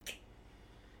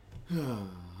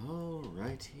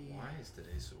Alrighty. Why is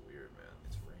today so weird, man?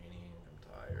 It's raining.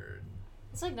 I'm tired.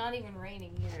 It's like not even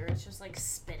raining either. It's just like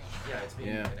spinning. Yeah, it's being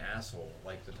an asshole.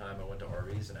 Like the time I went to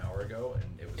Arby's an hour ago and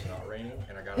it was not raining,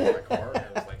 and I got out of my car and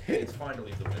I was like, hey, it's fine to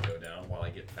leave the window down while I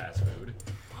get fast food,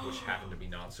 which happened to be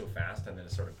not so fast, and then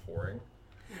it started pouring.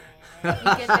 Yeah, you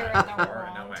get there at the wrong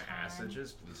And now my time. ass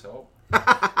itches. Please help.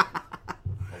 A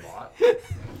lot.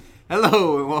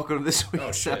 Hello and welcome to this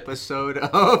week's episode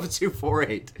of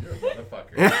 248. You're a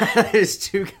motherfucker. It's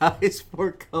Two Guys,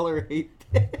 Four Color,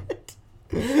 8-Bit.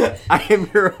 I am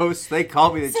your host. They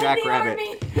call me the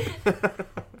Jackrabbit.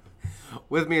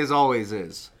 With me as always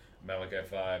is Malachi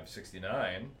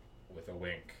 569 with a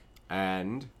wink.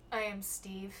 And I am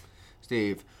Steve.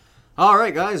 All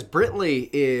right, guys. Brently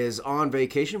is on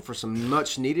vacation for some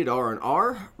much needed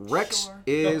R&R. Rex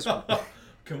is.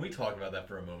 Can we talk about that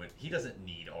for a moment? He doesn't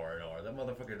need R&R. That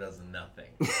motherfucker does nothing.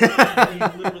 He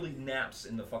literally naps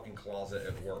in the fucking closet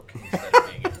at work instead of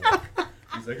being at work.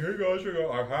 He's like, hey guys,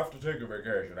 I have to take a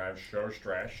vacation. I'm so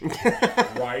stressed.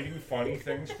 Writing funny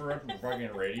things for a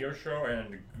fucking radio show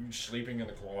and sleeping in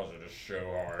the closet is so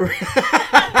hard. Like,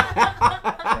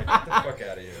 get the fuck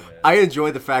out of here, man. I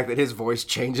enjoy the fact that his voice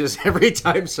changes every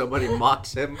time somebody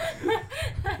mocks him.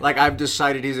 Like, I've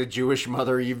decided he's a Jewish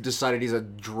mother. You've decided he's a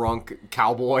drunk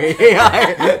cowboy.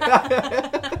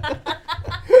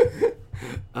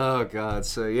 Oh, God.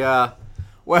 So, yeah.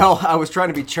 Well, I was trying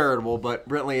to be charitable, but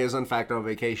Brently is, in fact, on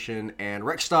vacation, and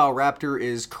Rex Style Raptor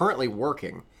is currently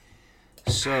working.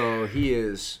 So, he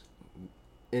is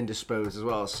indisposed as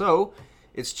well. So,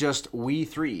 it's just we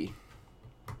three.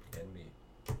 And me.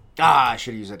 I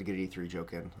should have used that to get an E3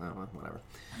 joke in. Oh, well, whatever.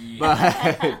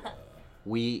 Yeah. But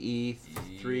we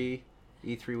E3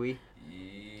 we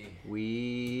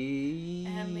we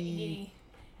M-E.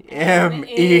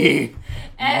 M-E.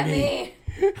 M-E.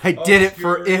 I did it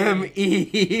for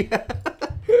M-E.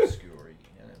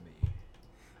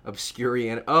 Obscure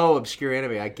anime. Oh, obscure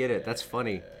anime. I get it. That's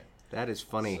funny. That is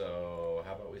funny. So,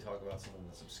 how about we talk about something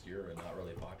that's obscure and not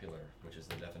really popular, which is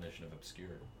the definition of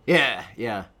obscure.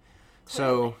 Yeah.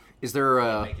 So, is there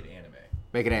Make it anime.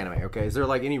 Make it anime, okay. Is there,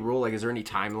 like, any rule? Like, is there any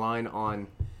timeline on...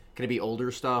 Can it be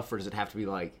older stuff, or does it have to be,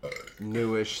 like,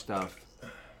 newish stuff?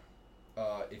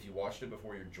 If you watched it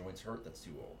before your joints hurt, that's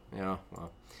too old. Yeah,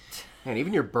 well... Man,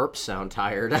 even your burps sound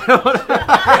tired.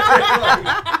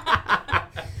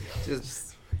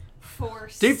 Just...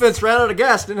 Force. Defense ran out of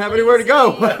gas, didn't have anywhere to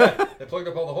go. They plugged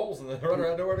up all the holes, and the runner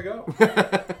had nowhere to go.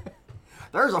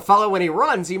 There's a fellow, when he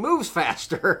runs, he moves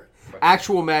faster.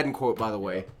 Actual Madden quote, by the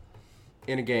way.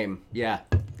 In a game. Yeah.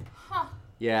 Huh.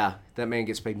 Yeah, that man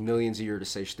gets paid millions a year to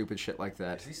say stupid shit like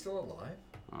that. Is he still alive?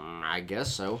 I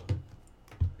guess so.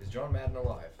 Is John Madden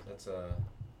alive? That's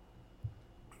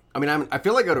I mean, I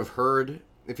feel like I would have heard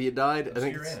if he had died.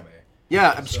 obscure anime.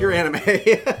 Yeah, obscure anime.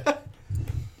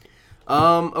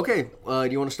 Okay. Do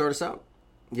you want to start us out?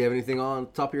 Do you have anything on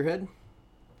top of your head?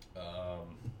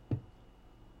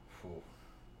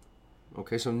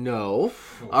 Okay, so no.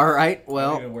 All right,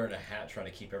 well... I'm even wearing a hat trying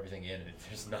to keep everything in, and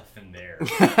there's nothing there.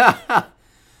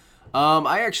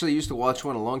 I actually used to watch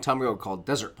one a long time ago called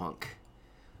Desert Punk.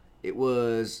 It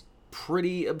was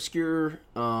pretty obscure.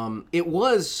 It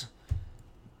was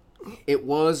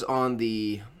on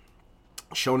the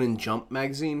Shonen Jump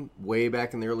magazine way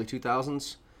back in the early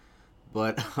 2000s.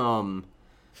 But,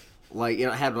 like,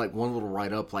 it had, like, one little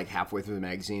write-up, like, halfway through the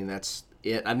magazine. That's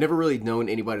it. I've never really known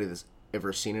anybody that's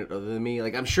ever seen it other than me.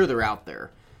 Like, I'm sure they're out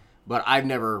there, but I've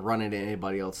never run into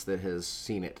anybody else that has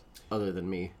seen it other than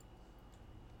me.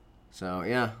 So,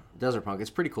 yeah, Desert Punk. It's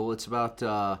pretty cool. It's about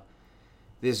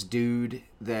this dude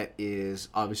that is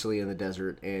obviously in the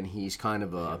desert, and he's kind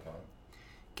of a...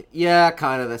 Yeah,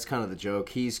 kind of. That's kind of the joke.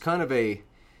 He's kind of a...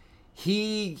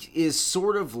 He is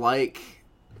sort of like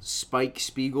Spike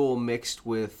Spiegel mixed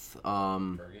with...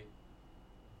 Fergie?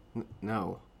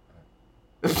 No.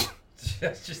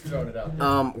 Just throwing it out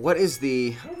there. What is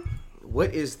the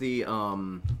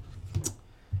y'all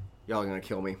are gonna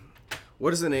kill me.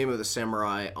 What is the name of the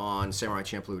samurai on Samurai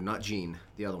Champloo? Not Gene,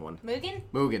 the other one.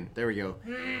 Mugen. There we go.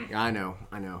 Yeah, I know.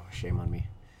 Shame on me.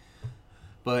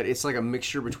 But it's like a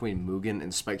mixture between Mugen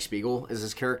and Spike Spiegel is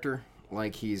his character.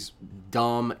 Like, he's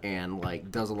dumb and,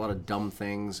 like, does a lot of dumb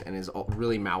things and is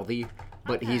really mouthy,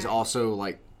 but he's also,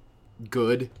 like,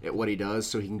 good at what he does,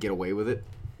 so he can get away with it.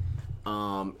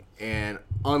 And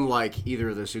unlike either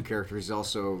of those two characters, he's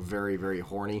also very, very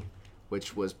horny,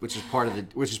 which is part of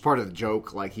the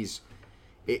joke. Like,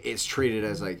 it's treated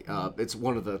as like it's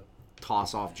one of the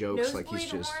toss-off jokes. Like,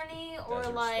 he's just horny, or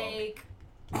like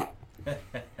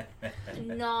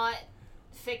not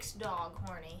fixed dog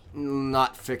horny.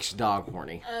 Not fixed dog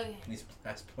horny. Okay. These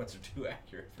past points are too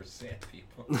accurate for sand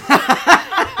people.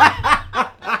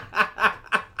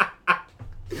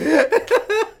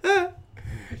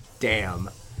 Damn.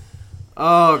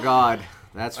 Oh, God.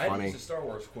 That's I funny. used a Star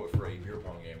Wars quote for a beer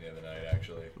pong game the other night,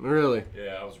 actually. Really?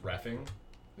 Yeah, I was reffing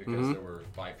because there were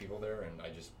 5 people there, and I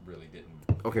just really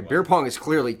didn't. Okay, beer pong has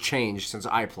clearly changed since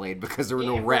I played because there were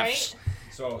no refs. Right?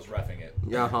 So I was reffing it.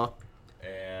 Uh-huh.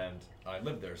 And I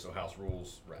lived there, so house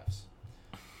rules refs.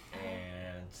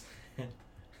 And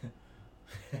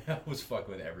I was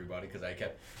fucking with everybody because I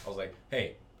was like,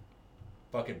 hey,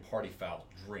 fucking party foul,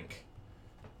 drink.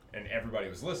 And everybody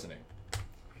was listening.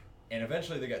 And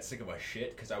eventually they got sick of my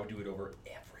shit because I would do it over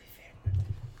everything.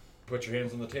 Put your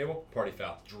hands on the table, party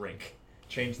foul, drink.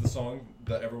 Change the song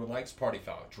that everyone likes, party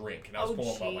foul, drink. And I was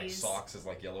pulling out like socks as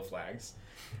like yellow flags.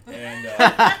 And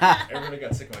everybody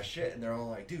got sick of my shit, and they're all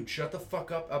like, dude, shut the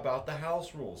fuck up about the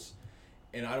house rules.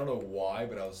 And I don't know why,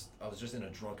 but I was just in a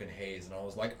drunken haze, and I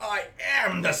was like, I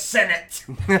am the Senate!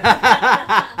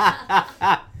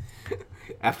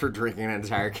 After drinking an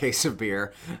entire case of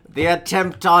beer, the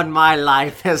attempt on my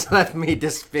life has left me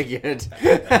disfigured.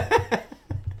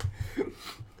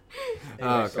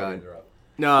 Oh, God.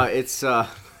 No, it's,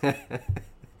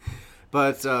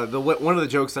 But one of the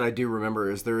jokes that I do remember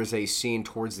is there is a scene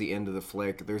towards the end of the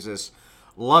flick. There's this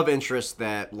love interest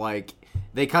that, like,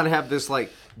 they kind of have this,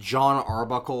 like, John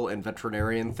Arbuckle and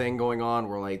veterinarian thing going on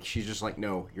where, like, she's just like,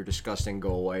 no, you're disgusting,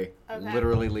 go away. Okay.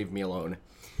 Literally leave me alone.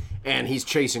 And he's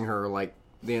chasing her, like,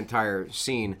 the entire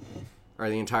scene, or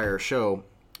the entire show.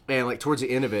 And, like, towards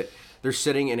the end of it, they're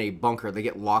sitting in a bunker. They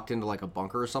get locked into, like, a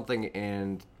bunker or something,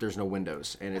 and there's no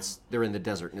windows. And they're in the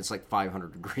desert, and it's, like,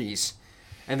 500 degrees.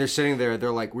 And they're sitting there,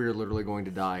 they're like, we're literally going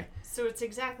to die. So it's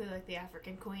exactly like the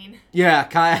African Queen. Yeah,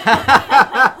 kind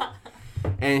of.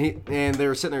 And they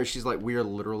were sitting there, she's like, we are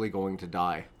literally going to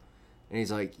die. And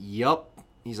he's like, yup.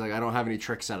 He's like, I don't have any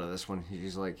tricks out of this one.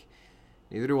 She's like,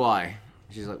 neither do I.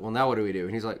 She's like, well, now what do we do?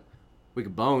 And he's like, we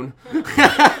could bone. But if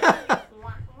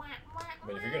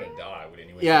you're going to die, would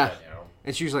anyone do that now?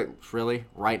 And she was like, really?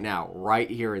 Right now? Right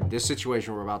here in this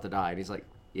situation, we're about to die. And he's like,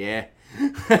 yeah.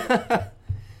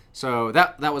 So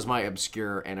that was my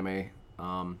obscure anime.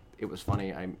 It was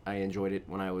funny. I enjoyed it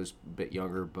when I was a bit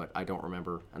younger, but I don't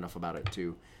remember enough about it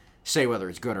to say whether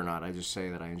it's good or not. I just say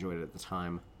that I enjoyed it at the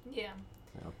time. Yeah.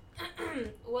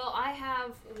 Well, I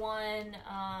have one.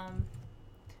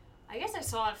 I guess I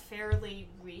saw it fairly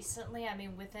recently. I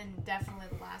mean, within the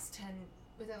last 10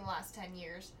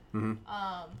 years. Mm-hmm.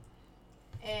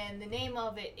 And the name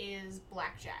of it is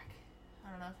Blackjack. I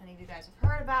don't know if any of you guys have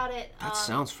heard about it. That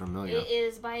sounds familiar. It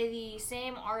is by the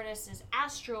same artist as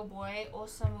Astro Boy,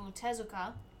 Osamu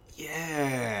Tezuka.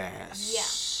 Yes.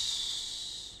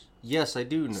 Yeah. Yes, I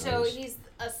do know. So he's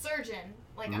a surgeon,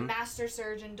 like a master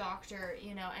surgeon doctor,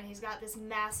 you know, and he's got this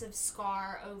massive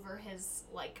scar over his,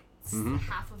 like,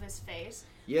 half of his face.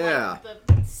 Yeah. Like,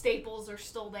 the staples are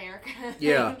still there, kind of thing.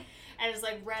 Yeah. And it's,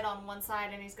 like, red on one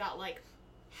side, and he's got, like,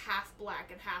 half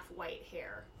black and half white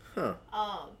hair. Huh.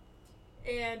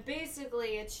 And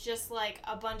basically, it's just, like,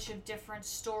 a bunch of different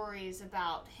stories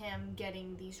about him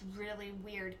getting these really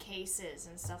weird cases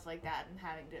and stuff like that and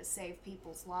having to save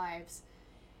people's lives.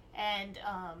 And,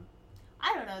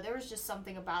 I don't know, there was just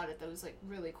something about it that was, like,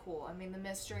 really cool. I mean, the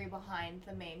mystery behind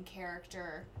the main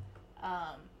character,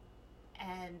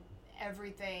 and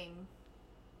everything,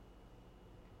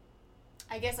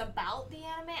 I guess, about the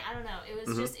anime. I don't know. It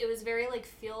was just, it was very, like,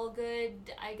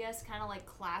 feel-good, I guess, kind of, like,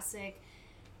 classic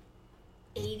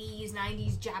 80s,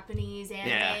 90s Japanese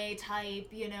anime type,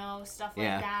 you know, stuff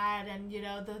like that. And, you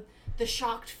know, the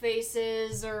shocked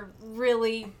faces are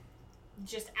really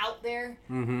just out there,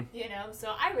 you know.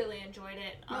 So I really enjoyed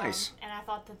it. Nice. And I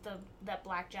thought that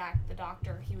Blackjack, the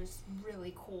doctor, he was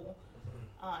really cool.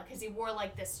 Because he wore,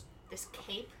 like, this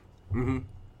cape.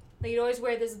 Like, he'd always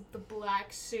wear the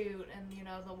black suit and, you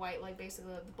know, the white, like,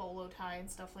 basically the bolo tie and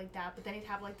stuff like that. But then he'd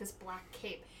have, like, this black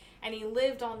cape. And he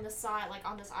lived on the side, like,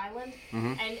 on this island.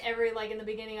 And in the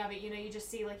beginning of it, you know, you just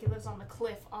see, like, he lives on the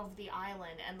cliff of the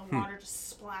island. And the water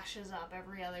just splashes up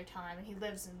every other time. And he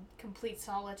lives in complete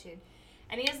solitude.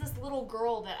 And he has this little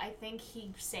girl that I think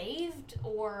he saved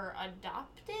or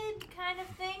adopted, kind of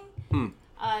thing.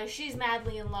 She's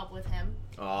madly in love with him.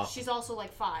 She's also,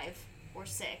 like, 5 or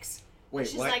 6. Wait,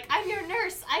 she's what? like, I'm your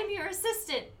nurse. I'm your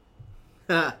assistant.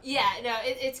 Yeah, no,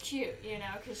 it's cute, you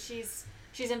know, because she's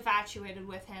infatuated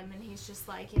with him, and he's just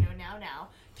like, you know, now,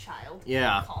 child,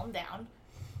 calm down.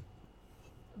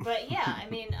 But yeah, I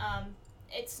mean,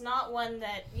 it's not one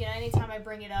that, you know, anytime I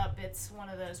bring it up, it's one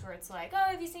of those where it's like,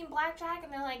 oh, have you seen Blackjack?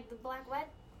 And they're like, the black what?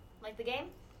 Like the game?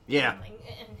 Yeah.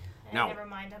 No. Never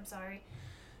mind. I'm sorry.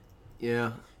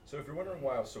 Yeah. So if you're wondering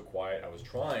why I was so quiet, I was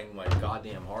trying my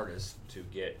goddamn hardest to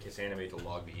get Kiss Anime to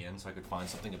log me in so I could find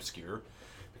something obscure.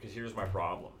 Because here's my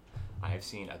problem. I have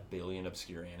seen a billion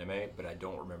obscure anime, but I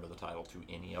don't remember the title to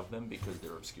any of them because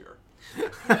they're obscure.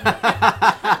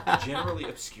 Generally,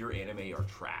 obscure anime are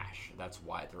trash. That's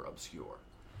why they're obscure.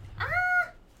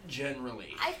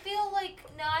 Generally. I feel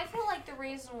like the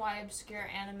reason why obscure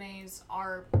animes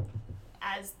are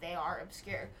as they are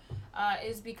obscure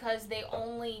is because they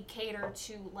only cater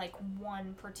to like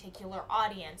one particular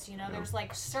audience. You know, there's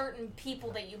like certain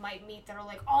people that you might meet that are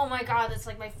like, oh my god, that's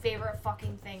like my favorite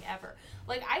fucking thing ever.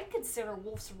 Like, I'd consider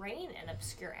Wolf's Rain an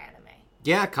obscure anime.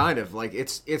 Yeah, kind of. Like,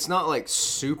 it's not like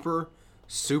super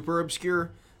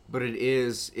obscure, but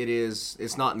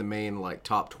it's not in the main like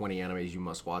top 20 animes you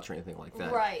must watch or anything like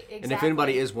that. Right, exactly. And if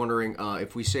anybody is wondering,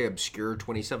 if we say obscure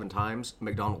 27 times,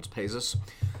 McDonald's pays us.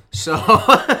 So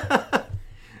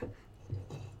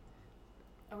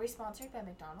Are we sponsored by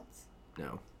McDonald's?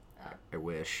 No. Oh. I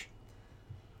wish.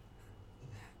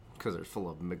 Because they're full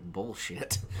of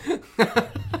McBullshit.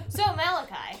 So,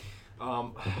 Malachi. I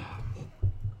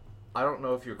don't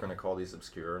know if you're going to call these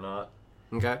obscure or not.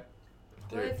 Okay.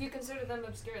 Well, if you consider them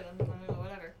obscure, then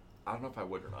whatever. I don't know if I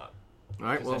would or not. All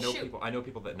right, well, I know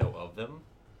people that know of them.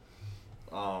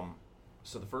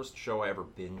 So the first show I ever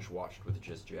binge watched with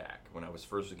just Jack, when I was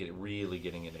first really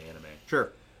getting into anime.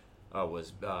 Sure.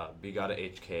 Was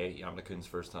Bigata HK, Yamada-kun's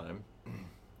first time.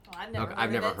 Well,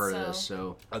 I've never heard of this,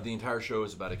 so... the entire show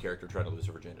is about a character trying to lose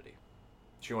her virginity.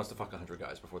 She wants to fuck 100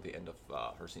 guys before the end of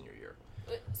her senior year.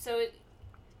 So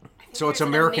it's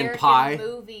American Pie?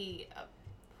 Movie,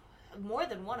 more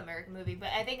than one American movie, but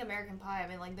I think American Pie, I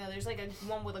mean, like, there's like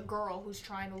one with a girl who's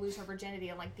trying to lose her virginity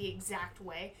in like the exact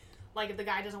way. Like, if the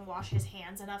guy doesn't wash his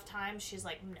hands enough times, she's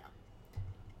like, no.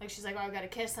 Like, she's like, oh, I've got to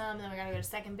kiss him, and then we got to go to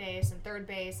second base and third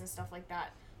base and stuff like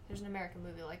that. There's an American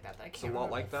movie like that I can't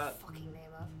remember the fucking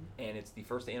name of. And it's the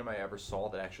first anime I ever saw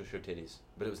that actually showed titties.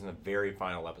 But it was in the very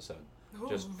final episode. Ooh.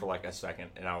 Just for like a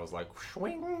second. And I was like,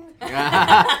 swing. Because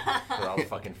I was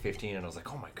fucking 15 and I was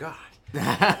like, oh my god.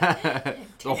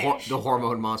 the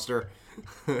hormone monster.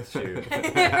 Dude.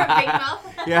 Big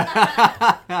Mouth?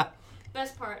 Yeah.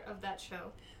 Best part of that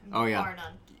show. Oh yeah. Bar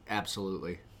none.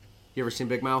 Absolutely. You ever seen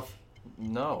Big Mouth?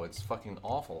 No, it's fucking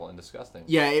awful and disgusting.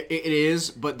 Yeah, it is,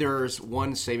 but there's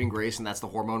one saving grace, and that's the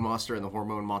hormone monster and the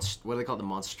hormone what do they call it, the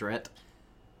monstrette?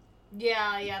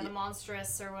 Yeah, the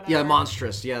monstrous or whatever. Yeah,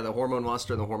 monstrous. Yeah, the hormone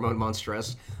monster and the hormone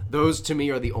monstress. Those, to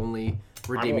me, are the only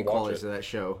redeeming qualities of that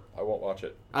show. I won't watch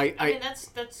it. I mean,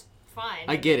 that's fine.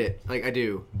 I get it. Like, I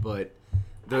do, but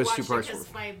those two parts were...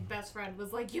 because my best friend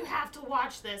was like, you have to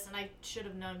watch this, and I should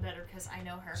have known better because I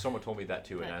know her. Someone told me that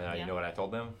too, and you know what I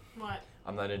told them? What?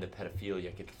 I'm not into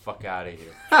pedophilia. Get the fuck out of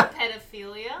here.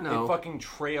 Pedophilia? No. The fucking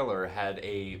trailer had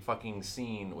a fucking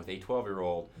scene with a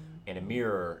 12-year-old in a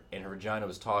mirror, and her vagina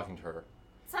was talking to her.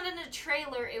 It's not in a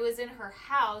trailer. It was in her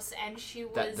house, and she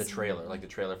was... The trailer, like the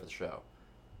trailer for the show.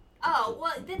 Oh,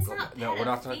 well, that's not pedophilia. No, we're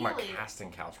not talking about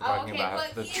casting couch. We're talking okay,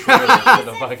 about the it trailer for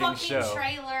the fucking show.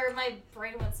 Trailer. My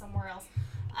brain went somewhere else.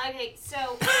 Okay,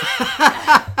 so...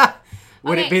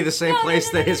 Would it be the same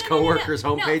place that his coworker's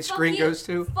homepage screen goes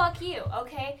to? Fuck you,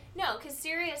 okay? No, because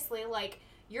seriously, like,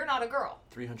 you're not a girl.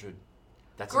 300.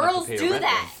 That's girls enough to pay do a rent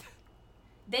that. with.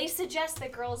 They suggest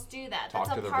that girls do that. Talk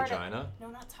That's to the part vagina? No,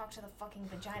 not talk to the fucking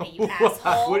vagina, you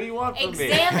asshole. What do you want from me?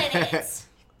 Examine it.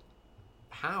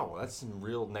 How? That's some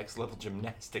real next level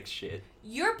gymnastics shit.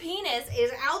 Your penis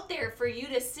is out there for you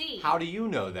to see. How do you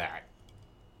know that?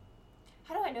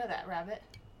 How do I know that, Rabbit?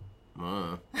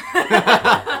 I'm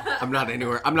not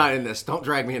anywhere. I'm not in this. Don't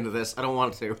drag me into this. I don't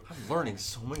want to. I'm learning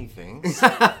so many things.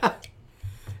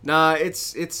 Nah,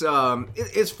 it's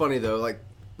funny though. Like,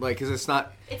 cause it's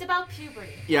not. It's about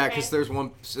puberty. Yeah, because there's for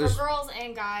girls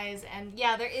and guys, and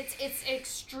yeah, it's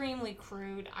extremely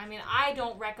crude. I mean, I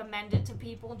don't recommend it to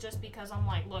people just because I'm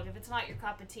like, look, if it's not your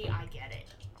cup of tea, I get it.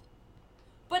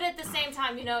 But at the same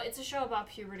time, you know, it's a show about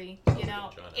puberty. You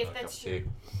know, if that's true.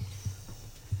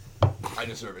 I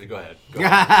deserve it. Go ahead.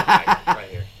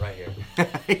 Right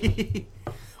here.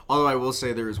 Although I will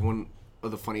say there is one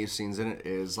of the funniest scenes in it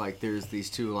is like there's these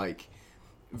two like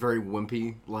very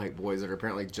wimpy like boys that are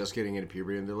apparently just getting into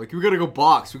puberty and they're like, we gotta go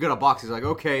box. We gotta box. He's like,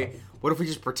 okay, what if we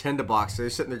just pretend to box? So they're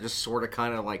sitting there just sort of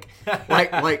kind of like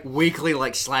weakly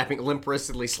like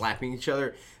limp-wristedly slapping each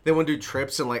other. Then one dude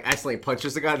trips and like accidentally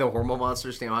punches the guy. The hormone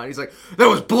monster standing behind. He's like, that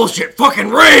was bullshit. Fucking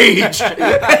rage. The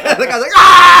guy's like,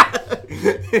 ah!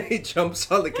 He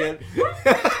jumps on the kid.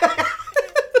 Okay.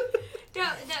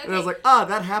 And I was like,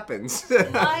 that happens.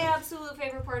 My absolute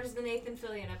favorite part is the Nathan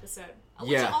Fillion episode.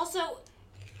 Which also,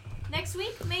 Next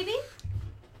week, maybe?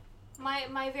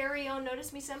 My very own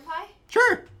Notice Me Senpai?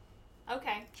 Sure.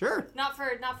 Okay. Sure. Not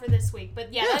for this week,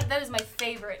 but yeah. That is my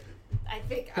favorite. I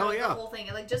think Hell yeah. the whole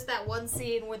thing. Like just that one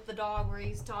scene with the dog where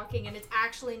he's talking and it's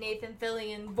actually Nathan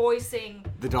Fillion voicing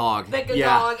the dog. The good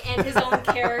dog and his own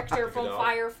character from dog.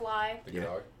 Firefly. The good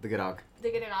dog. The good dog. The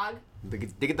good dog. The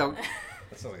good dog.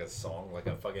 That sounds like a song, like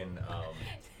a fucking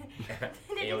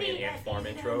alien ant farm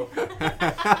intro.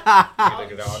 Oh,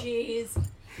 jeez.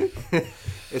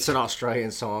 It's an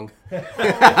Australian song.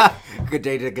 Good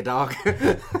day to good dog.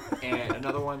 And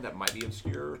another one that might be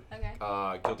obscure.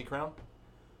 Okay. Guilty Crown.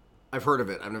 I've heard of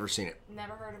it. I've never seen it.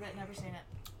 Never heard of it. Never seen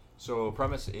it. So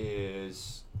premise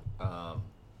is,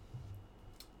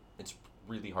 it's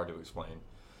really hard to explain,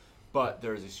 but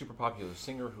there is a super popular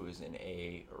singer who is in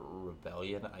a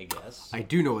rebellion, I guess. I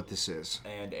do know what this is.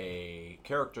 And a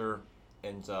character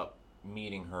ends up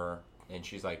meeting her, and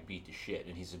she's like beat to shit,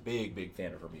 and he's a big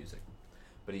fan of her music,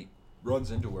 but he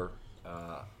runs into her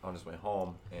on his way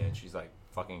home, and she's like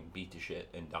fucking beat to shit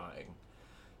and dying.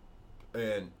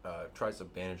 And tries to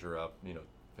bandage her up,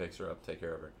 fix her up, take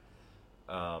care of her.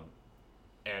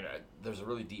 And there's a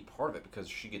really deep part of it because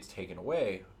she gets taken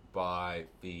away by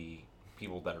the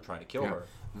people that are trying to kill her.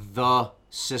 The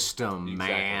system,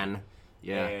 exactly. Man.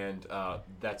 Yeah. And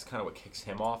that's kind of what kicks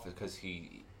him off because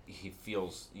he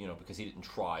feels, because he didn't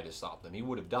try to stop them. He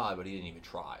would have died, but he didn't even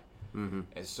try. Mm-hmm.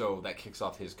 And so that kicks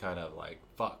off his kind of like,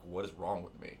 fuck, what is wrong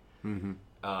with me? Mm-hmm.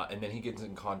 And then he gets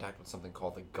in contact with something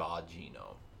called the God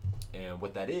Genome. And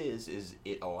what that is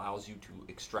it allows you to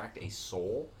extract a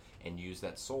soul and use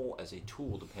that soul as a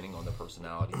tool depending on the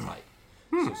personality type.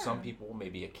 So some people may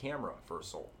be a camera for a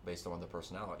soul based on their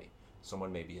personality.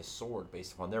 Someone may be a sword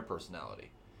based upon their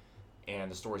personality.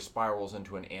 And the story spirals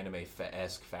into an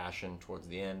anime-esque fashion towards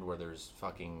the end where there's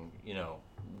fucking,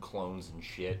 clones and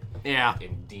shit. Yeah.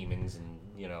 And demons and,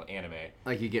 anime.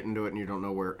 Like you get into it and you don't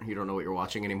know what you're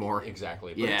watching anymore.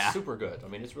 Exactly. But it's super good. I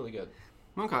mean, it's really good.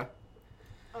 Okay.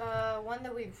 One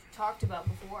that we've talked about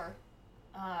before,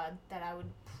 that I would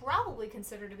probably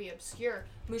consider to be obscure,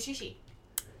 Mushishi.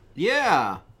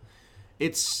 Yeah.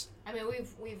 It's... I mean,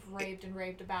 we've raved and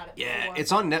raved about it yeah, before.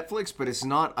 it's on Netflix, but it's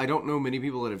not... I don't know many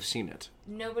people that have seen it.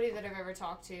 Nobody that I've ever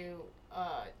talked to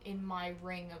in my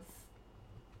ring of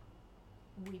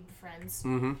weeb friends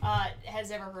has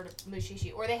ever heard of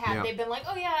Mushishi. Or they have. Yeah. They've been like,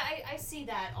 oh yeah, I see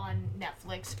that on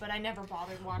Netflix, but I never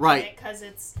bothered watching it because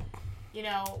it's...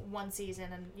 one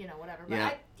season and, whatever.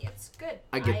 But it's good.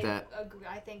 I get that. Agree.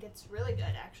 I think it's really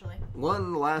good, actually.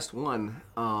 One last one.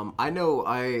 I know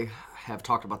I have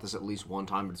talked about this at least one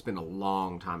time, but it's been a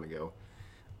long time ago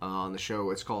on the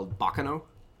show. It's called Bakano.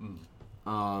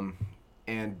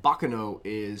 And Bakano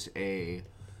is a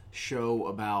show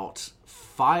about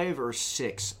 5 or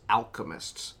 6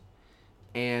 alchemists.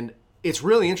 And it's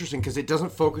really interesting because it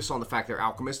doesn't focus on the fact they're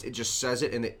alchemists. It just says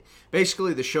it, and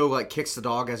basically the show like kicks the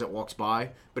dog as it walks by,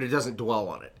 but it doesn't dwell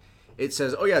on it. It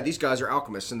says, oh yeah, these guys are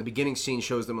alchemists, and the beginning scene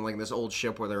shows them in like this old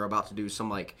ship where they're about to do some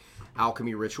like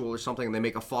alchemy ritual or something, and they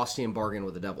make a Faustian bargain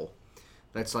with the devil.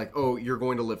 That's like, oh, you're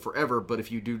going to live forever, but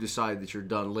if you do decide that you're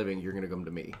done living, you're going to come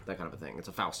to me. That kind of a thing. It's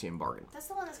a Faustian bargain. That's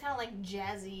the one that's kind of like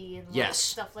jazzy and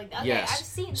stuff like that. Okay, yes. I've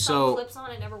seen some clips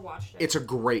on it, never watched it. It's a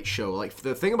great show. Like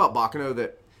the thing about Bakano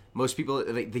that most people,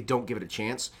 they don't give it a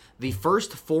chance. The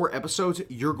first 4 episodes,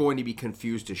 you're going to be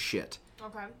confused as shit.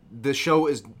 Okay. The show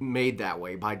is made that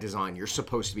way by design. You're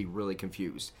supposed to be really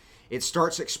confused. It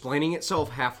starts explaining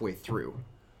itself halfway through.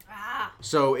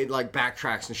 So it like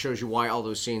backtracks and shows you why all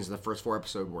those scenes in the first 4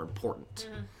 episodes were important.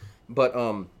 But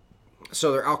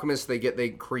so they're alchemists. They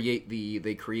create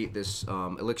this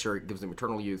elixir. It gives them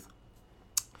eternal youth.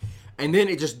 And then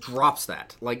it just drops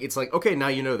that. Like it's like, okay, now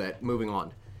you know that. Moving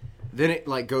on. Then it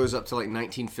like goes up to like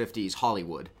 1950s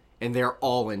Hollywood, and they're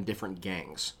all in different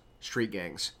gangs, street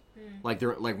gangs. Like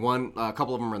they're like a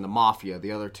couple of them are in the mafia.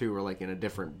 The other 2 are like in a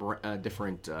different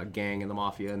gang in the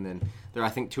mafia, and then I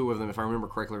think 2 of them, if I remember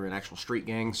correctly, are in actual street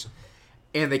gangs,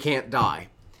 and they can't die,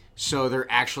 so they're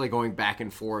actually going back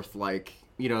and forth. Like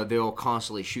they'll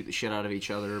constantly shoot the shit out of each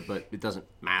other, but it doesn't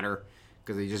matter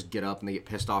because they just get up and they get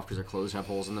pissed off because their clothes have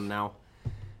holes in them now.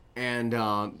 And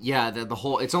the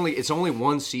whole it's only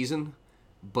 1 season,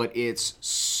 but it's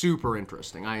super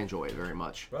interesting. I enjoy it very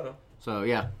much. Right on. So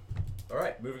yeah. All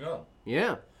right, moving on.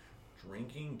 Yeah.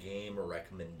 Drinking game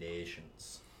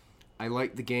recommendations. I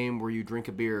like the game where you drink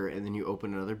a beer and then you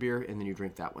open another beer and then you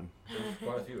drink that one. There's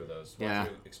quite a few of those. Why don't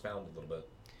you expound a little bit?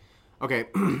 Okay,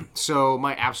 so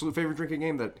my absolute favorite drinking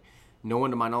game that no one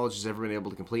to my knowledge has ever been able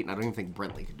to complete, and I don't even think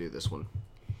Brently could do this one.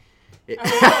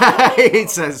 It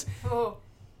says,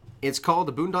 it's called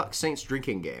the Boondock Saints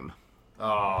drinking game.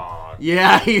 Oh.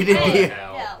 Yeah, you did.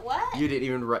 Yeah, what? What? You didn't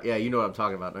even write. Yeah, you know what I'm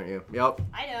talking about, don't you? Yep.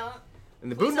 I don't.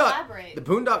 And Please elaborate. the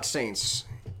Boondock Saints.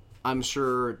 I'm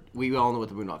sure we all know what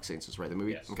the Boondock Saints is, right? The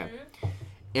movie. Yes. Okay. Mm-hmm.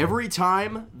 Every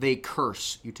time they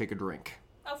curse, you take a drink.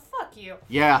 Oh, fuck you.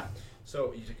 Yeah.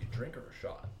 So you take a drink or a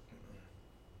shot?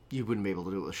 You wouldn't be able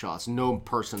to do it with shots. No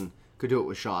person could do it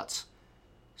with shots.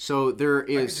 So there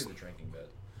is. I could do the drinking bit.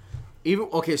 Even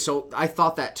okay. So I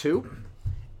thought that too.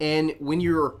 And when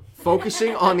you're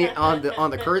focusing on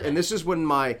the curse, and this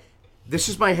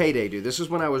is my heyday, dude. This is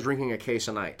when I was drinking a case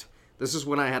a night. This is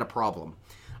when I had a problem.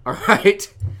 All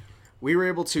right. We were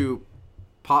able to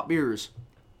pop beers,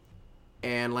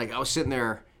 and like I was sitting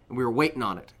there, and we were waiting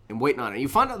on it. You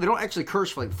find out they don't actually curse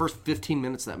for like the first 15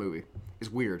 minutes of that movie.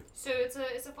 It's weird. So it's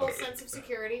a false sense of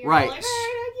security. You're Right. Like, all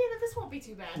right, yeah, this won't be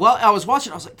too bad. Well, I was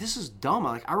watching. I was like, this is dumb.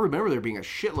 I remember there being a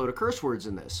shitload of curse words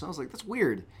in this. So I was like, that's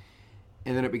weird.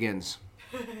 And then it begins.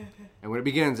 And when it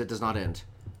begins, it does not end.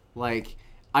 Like,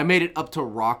 I made it up to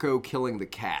Rocco killing the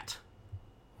cat.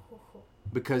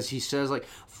 Because he says, like,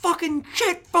 fucking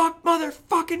shit, fuck,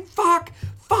 motherfucking fuck.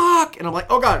 And I'm like,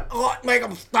 oh, God. Oh, make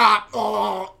him stop.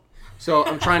 Oh. So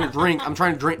I'm trying to drink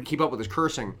to keep up with his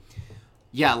cursing.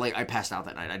 Yeah, like, I passed out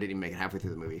that night. I didn't even make it halfway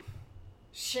through the movie.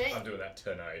 Shit. I'm doing that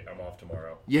tonight. I'm off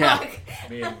tomorrow. Yeah.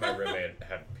 Me and my roommate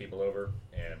have people over,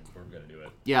 and we're going to do it.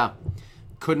 Yeah.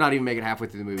 Could not even make it halfway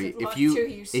through the movie. Good luck to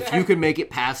you, sir. If you could make it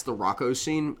past the Rocco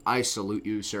scene, I salute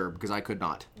you, sir, because I could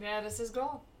not. Yeah, this is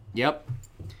goal. Yep.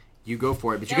 You go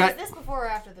for it. But now, you got... is this before or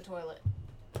after the toilet?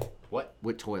 What?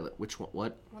 What toilet? Which one?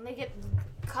 What? When they get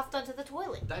cuffed onto the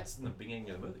toilet. That's in the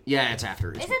beginning of the movie. Yeah, it's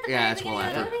after. Is it the yeah, beginning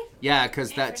of the movie? Yeah, because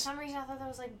Yeah, that's... for some reason, I thought that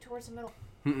was like towards the middle.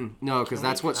 No, because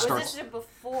that's what starts... Was this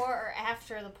before or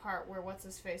after the part where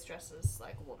what's-his-face dresses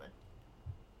like a woman?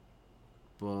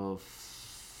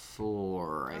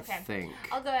 Before, I think.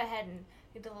 I'll go ahead and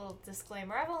get a little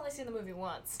disclaimer. I've only seen the movie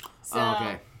once. So, oh,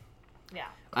 okay. Yeah.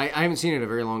 I haven't seen it in a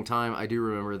very long time. I do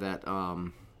remember that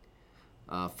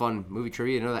fun movie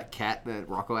trivia. You know that cat that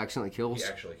Rocco accidentally kills? He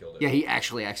actually killed it. Yeah, he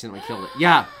actually accidentally killed it.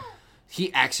 Yeah.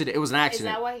 It was an accident.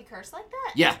 Is that why he cursed like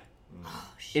that? Yeah. Oh,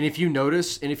 shit. And if you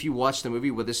notice, and if you watch the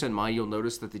movie with this in mind, you'll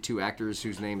notice that the two actors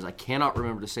whose names I cannot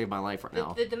remember to save my life right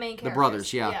now. The main characters. The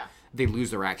brothers, yeah. They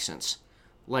lose their accents.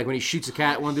 Like when he shoots a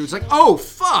cat, one dude's like, oh,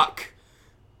 fuck!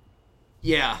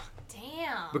 Yeah.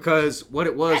 Damn. Because what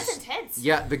it was... That's intense.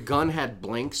 Yeah, the gun had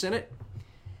blanks in it.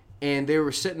 And they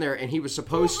were sitting there, and he was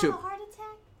supposed Did he to... have a heart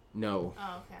attack? No.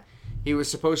 Oh, okay. He was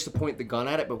supposed to point the gun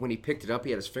at it, but when he picked it up,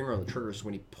 he had his finger on the trigger, so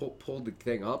when he pulled the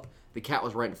thing up, the cat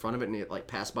was right in front of it, and it like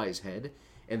passed by his head,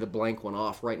 and the blank went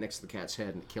off right next to the cat's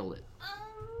head, and it killed it.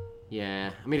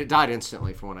 Yeah. I mean, it died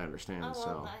instantly, from what I understand,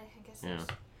 so... I guess yeah.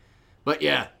 But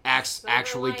yeah, Axe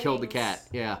actually killed the cat.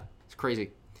 Yeah, it's crazy.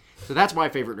 So that's my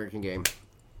favorite drinking game,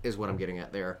 is what I'm getting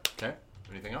at there. Okay.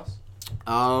 Anything else?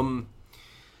 I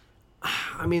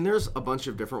mean, there's a bunch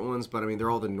of different ones, but I mean,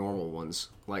 they're all the normal ones.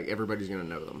 Like, everybody's going to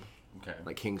know them. Okay.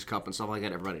 Like King's Cup and stuff like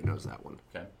that, everybody knows that one.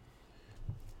 Okay.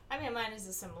 I mean, mine is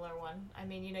a similar one. I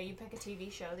mean, you know, you pick a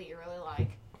TV show that you really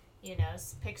like. You know,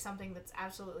 pick something that's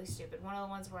absolutely stupid. One of the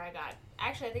ones where I got...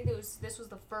 Actually, I think this was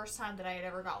the first time that I had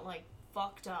ever got, like,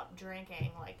 fucked up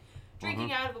drinking. Like,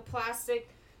 drinking out of a plastic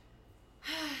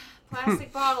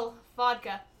bottle of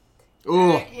vodka.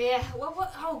 Ooh. Yeah.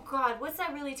 What? Oh, God. What's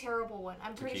that really terrible one?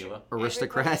 I'm pretty Tequila? sure...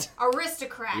 Aristocrat?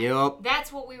 Aristocrat. Yep.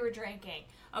 That's what we were drinking.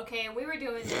 Okay, and we were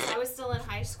doing this. I was still in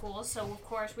high school, so, of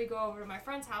course, we go over to my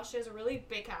friend's house. She has a really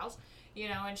big house, you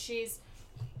know, and she's...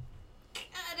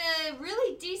 at a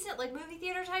really decent, like, movie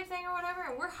theater type thing or whatever,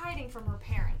 and we're hiding from her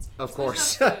parents. Of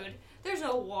course. There's no food. There's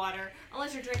no water,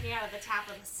 unless you're drinking out of the tap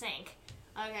of the sink.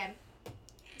 Okay.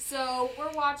 So,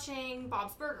 we're watching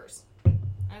Bob's Burgers.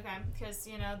 Okay, because,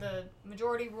 you know, the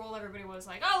majority rule, everybody was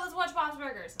like, oh, let's watch Bob's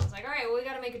Burgers. And I was like, all right, well, we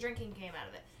got to make a drinking game out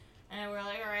of it. And we're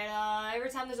like, all right, every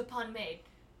time there's a pun made,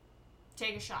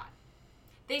 take a shot.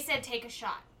 They said take a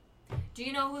shot. Do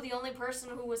you know who the only person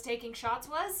who was taking shots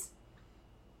was?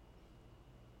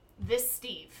 This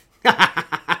Steve.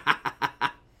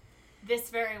 This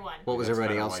very one. What was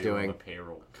everybody else doing? The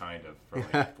payroll, kind of, for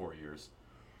like 4 years.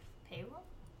 Payroll?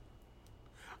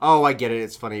 Oh, I get it.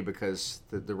 It's funny because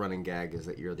the running gag is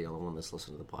that you're the only one that's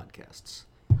listening to the podcasts.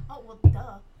 Oh, well,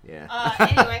 duh. Yeah.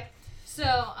 Anyway,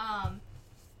 so,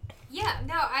 yeah,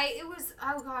 no,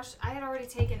 oh gosh, I had already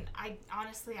taken,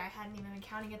 honestly, I hadn't even been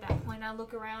counting at that point. I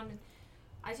look around and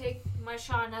I take my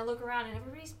shot and I look around and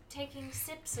everybody's taking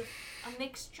sips of a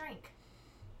mixed drink.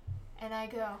 And I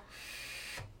go,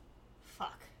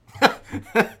 fuck.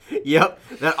 Yep,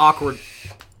 that awkward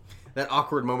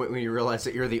moment when you realize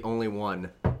that you're the only one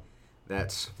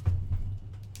that's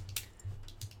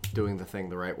doing the thing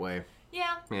the right way.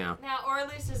 Yeah. Yeah. Now, or at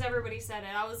least as everybody said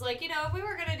it. I was like, if we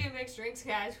were going to do mixed drinks,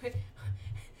 guys,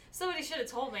 somebody should have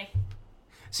told me.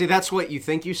 See, that's what you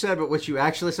think you said, but what you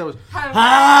actually said was,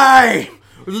 hi!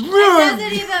 It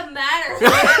doesn't even matter.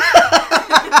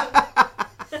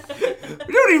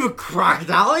 We don't even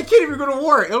crocodile. I can't even go to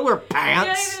work. I don't wear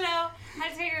pants. You don't even know how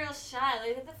to take a real shot.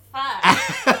 Like, what the fuck?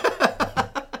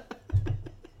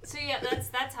 So, yeah,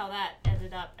 that's how that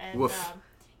ended up. And,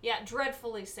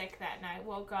 dreadfully sick that night.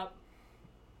 Woke up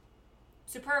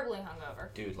superbly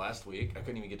hungover. Dude, last week, I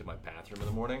couldn't even get to my bathroom in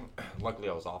the morning. Luckily,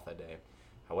 I was off that day.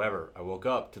 However, I woke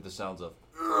up to the sounds of...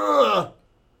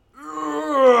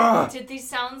 Did these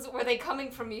sounds, were they coming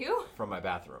from you? From my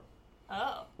bathroom.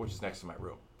 Oh. Which is next to my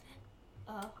room.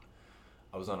 Oh.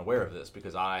 I was unaware of this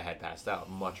because I had passed out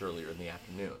much earlier in the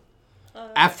afternoon.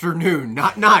 Afternoon,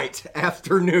 not night.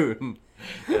 Afternoon.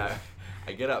 And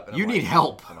I get up and you I'm need like,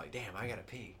 help. I'm like, damn, I gotta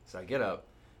pee. So I get up,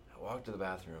 I walk to the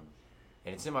bathroom,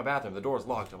 and it's in my bathroom. The door's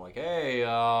locked. I'm like, hey,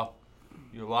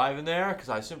 you alive in there? Because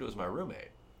I assumed it was my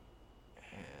roommate.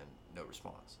 And no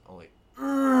response. I'm like,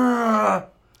 Urgh!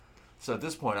 So at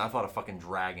this point, I thought a fucking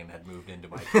dragon had moved into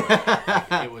my toilet.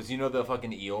 Like, it was, the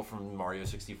fucking eel from Mario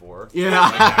 64? Yeah.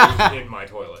 Like, that was in my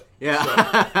toilet. Yeah. So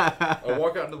I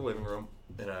walk out into the living room,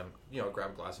 and I'm, grab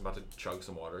a glass. I'm about to chug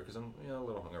some water because I'm, a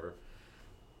little hungover.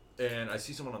 And I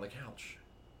see someone on the couch,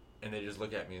 and they just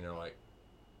look at me, and they're like...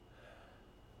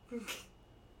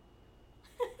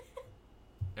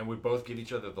 And we both give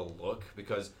each other the look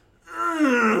because...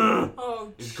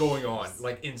 is going on,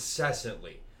 like,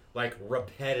 incessantly. Like,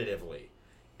 repetitively.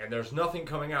 And there's nothing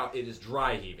coming out. It is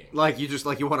dry heaving. Like, you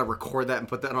want to record that and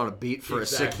put that on a beat for a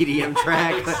sick EDM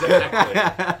track?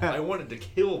 Exactly. I wanted to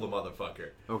kill the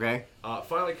motherfucker. Okay.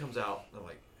 Finally comes out. I'm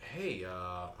like, hey,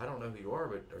 I don't know who you are,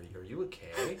 but are you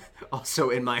okay?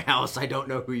 Also in my house, I don't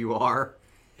know who you are.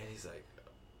 And he's like,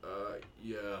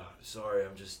 yeah, sorry,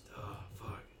 I'm just,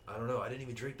 fuck. I don't know. I didn't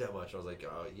even drink that much. I was like,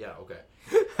 yeah, okay.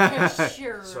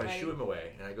 Sure. So I shoo him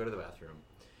away, and I go to the bathroom.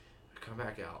 I come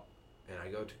back out, and I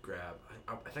go to grab...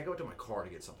 I think I went to my car to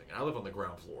get something. And I live on the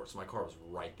ground floor, so my car was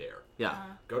right there. Yeah.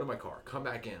 Go to my car. Come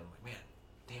back in. I'm like, man,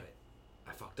 damn it.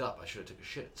 I fucked up. I should have took a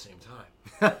shit at the same time.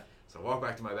 So I walk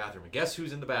back to my bathroom, and guess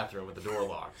who's in the bathroom with the door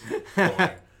locked?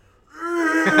 Going,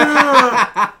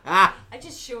 I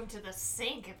just shoo him to the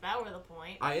sink if that were the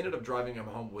point. I ended up driving him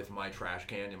home with my trash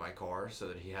can in my car so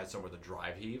that he had somewhere to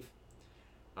drive heave.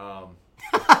 That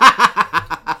was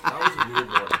a weird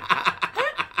morning.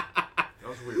 That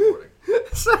was a weird morning.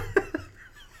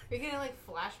 You're getting like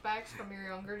flashbacks from your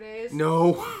younger days?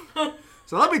 No.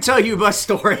 So let me tell you my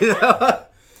story, though.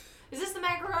 Is this the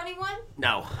macaroni one?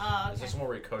 No. Okay. Is this one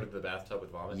where he coated the bathtub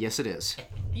with vomit? Yes, it is.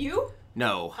 You?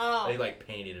 No. Oh. They like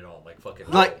painted it on, like fucking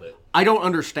Like, it. I don't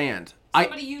understand.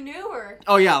 Somebody you knew, or?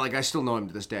 Oh, yeah, like, I still know him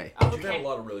to this day. Oh, You've had a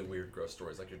lot of really weird, gross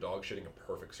stories, like your dog shitting a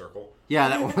perfect circle. Yeah,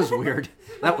 that one was weird.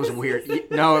 That was weird.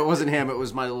 No, it wasn't him. It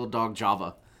was my little dog,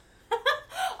 Java.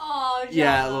 Oh, Java.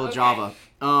 Yeah, little okay. Java.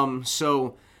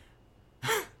 So...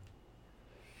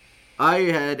 I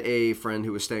had a friend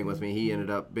who was staying with me. He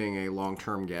ended up being a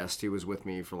long-term guest. He was with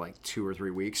me for like 2 or 3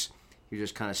 weeks. He was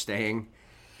just kind of staying.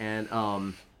 And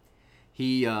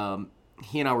he and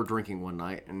I were drinking one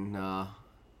night. And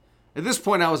at this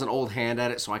point, I was an old hand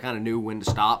at it, so I kind of knew when to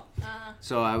stop.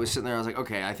 So I was sitting there. I was like,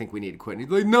 okay, I think we need to quit. And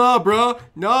he's like, nah, bro.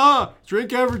 Nah,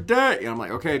 drink every day. And I'm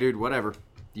like, okay, dude, whatever.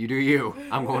 You do you.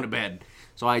 I'm going to bed.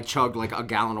 So I chugged like a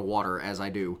gallon of water, as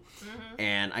I do.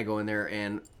 And I go in there,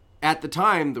 and at the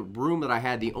time, the room that I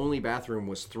had, the only bathroom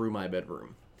was through my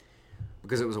bedroom.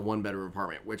 Because it was a one-bedroom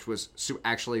apartment, which was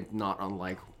actually not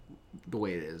unlike the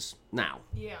way it is now.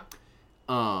 Yeah.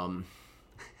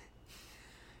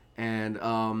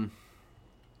 And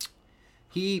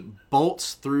he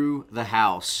bolts through the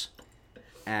house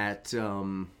at, I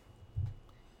don't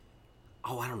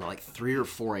know, like 3 or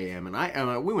 4 a.m.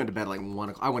 And we went to bed like 1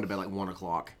 o'clock. I went to bed like 1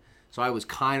 o'clock. So I was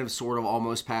kind of, sort of,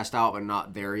 almost passed out, but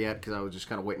not there yet, because I was just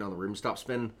kind of waiting on the room to stop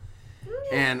spinning.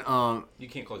 And, You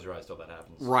can't close your eyes till that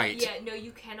happens. right. Yeah, no,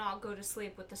 you cannot go to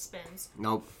sleep with the spins.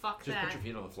 Nope. Fuck Just that. put your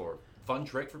feet on the floor. Fun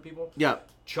trick for people. Yeah.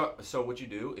 So what you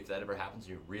do, if that ever happens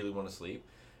and you really want to sleep,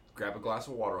 grab a glass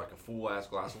of water, like a full-ass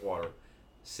glass of water,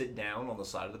 sit down on the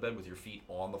side of the bed with your feet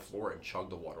on the floor and chug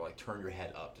the water. Like, turn your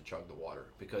head up to chug the water.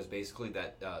 Because basically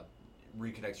that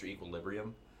reconnects your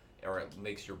equilibrium, or it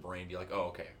makes your brain be like, oh,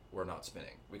 okay, we're not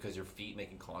spinning. Because your feet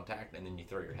making contact, and then you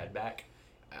throw your head back.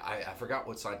 I forgot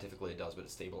what scientifically it does, but it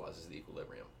stabilizes the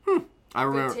equilibrium. I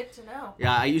remember. Good tip to know.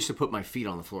 Yeah, I used to put my feet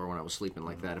on the floor when I was sleeping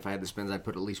like that. If I had the spins, I'd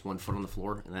put at least one foot on the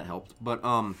floor, and that helped. But,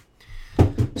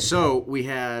 so we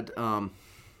had, A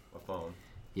phone.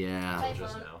 yeah. By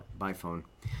Just phone. now. By phone.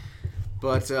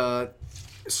 But,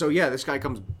 so yeah, this guy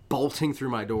comes bolting through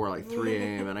my door like 3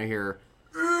 a.m. and I hear,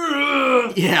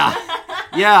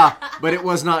 yeah, but it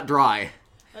was not dry.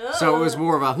 So it was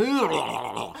more of a,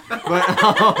 but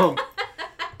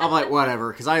I'm like,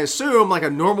 whatever, because I assume like a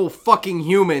normal fucking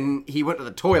human, he went to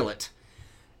the toilet.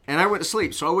 And I went to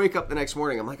sleep. So I wake up the next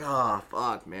morning, I'm like,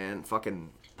 fuck, man, fucking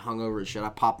hungover and shit. I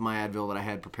popped my Advil that I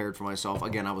had prepared for myself.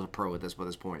 Again, I was a pro at this by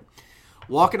this point.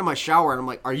 Walk into my shower and I'm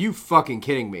like, are you fucking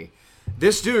kidding me?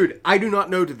 This dude, I do not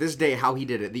know to this day how he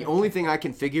did it. The only thing I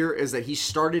can figure is that he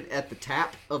started at the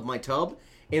tap of my tub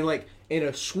and like in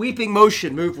a sweeping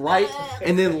motion moved right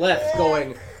and then left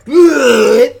going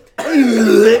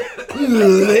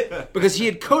because he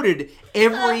had coated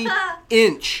every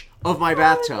inch of my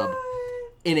bathtub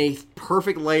in a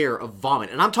perfect layer of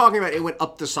vomit. And I'm talking about it went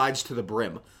up the sides to the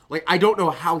brim. Like, I don't know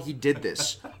how he did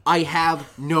this. I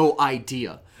have no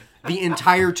idea. The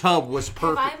entire tub was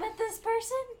perfect. Have I met this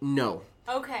person? No.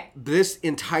 Okay. This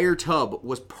entire tub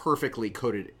was perfectly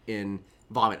coated in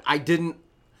vomit. I didn't...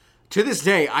 To this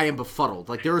day, I am befuddled.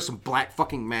 Like, there was some black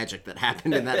fucking magic that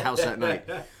happened in that house that night.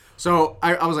 So,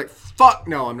 I was like, fuck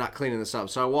no, I'm not cleaning this up.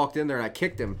 So I walked in there and I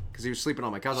kicked him because he was sleeping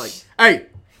on my couch. I was like, hey!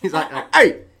 He's like,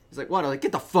 hey! He's like, what? I was like,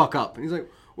 get the fuck up. And he's like,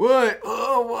 what?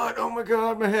 Oh, what? Oh my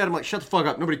God, my head. I'm like, shut the fuck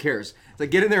up. Nobody cares. It's like,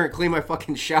 get in there and clean my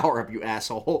fucking shower up, you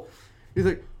asshole. He's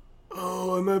like,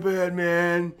 oh, my bad,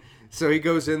 man. So he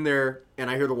goes in there and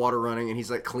I hear the water running and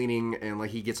he's like cleaning and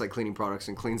like he gets like cleaning products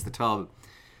and cleans the tub.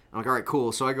 I'm like, all right,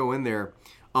 cool. So I go in there.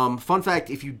 Fun fact,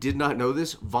 if you did not know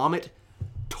this, vomit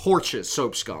torches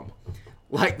soap scum.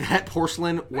 Like that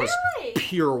porcelain was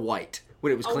pure white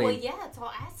when it was clean. Oh, well, yeah, it's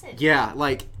all acid. Yeah,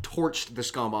 like torched the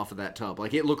scum off of that tub.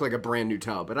 Like it looked like a brand new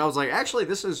tub. And I was like, actually,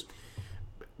 this is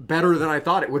better than I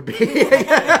thought it would be.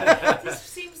 This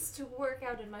seems to work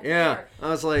out in my favor. I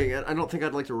was like, I don't think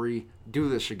I'd like to redo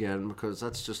this again because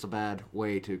that's just a bad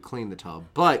way to clean the tub.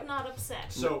 But I'm not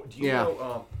upset. So, do you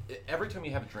know, every time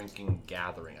you have a drinking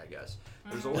gathering, I guess,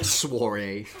 there's always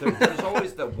soiree. There's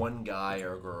always that one guy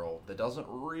or girl that doesn't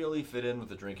really fit in with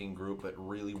the drinking group but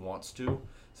really wants to,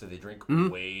 so they drink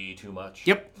way too much.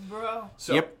 Yep. Bro.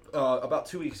 So, about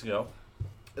 2 weeks ago,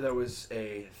 there was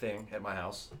a thing at my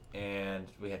house, and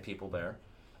we had people there,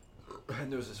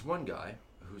 and there was this one guy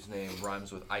whose name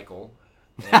rhymes with Eichel,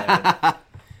 and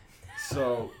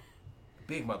so,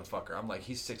 big motherfucker. I'm like,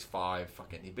 he's 6'5",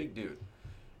 fucking big dude.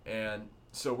 And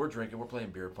so we're drinking, we're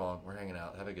playing beer pong, we're hanging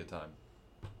out, having a good time.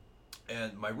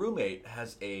 And my roommate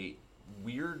has a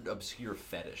weird, obscure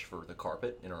fetish for the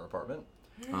carpet in our apartment.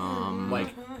 Like,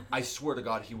 I swear to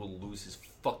God, he will lose his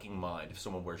fucking mind if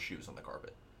someone wears shoes on the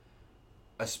carpet.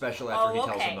 Especially after he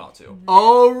tells them not to.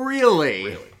 Oh, really?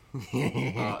 Really.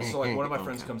 So, like, one of my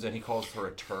friends comes in, he calls her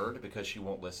a turd because she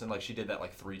won't listen. Like, she did that,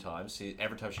 like, 3 times.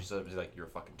 Every time she says it, he's like, you're a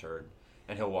fucking turd.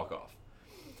 And he'll walk off.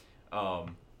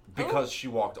 Because she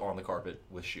walked on the carpet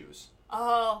with shoes.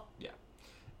 Oh. Yeah.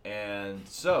 And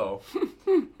so...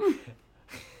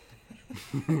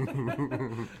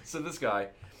 so this guy,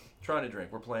 trying to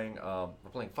drink. We're playing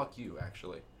Fuck You,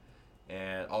 actually.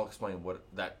 And I'll explain what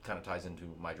that kind of ties into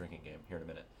my drinking game here in a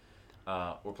minute.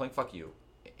 We're playing Fuck You.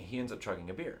 He ends up chugging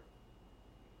a beer.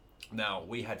 Now,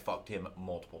 we had fucked him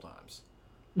multiple times.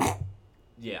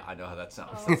 Yeah, I know how that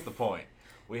sounds. That's the point.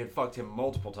 We had fucked him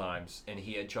multiple times, and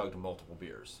he had chugged multiple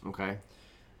beers. Okay.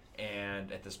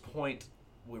 And at this point,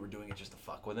 we were doing it just to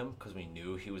fuck with him, because we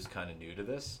knew he was kind of new to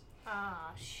this.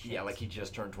 Ah, shit. Yeah, like he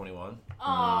just turned 21.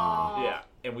 Oh. Yeah,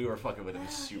 and we were fucking with him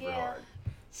super hard.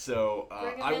 So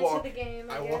I walk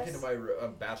into my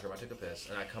bathroom, I take a piss,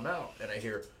 and I come out, and I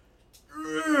hear...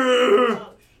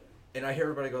 And I hear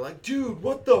everybody go like, dude,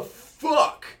 what the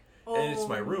fuck? And it's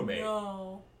my roommate.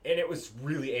 No. And it was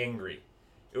really angry.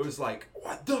 It was like,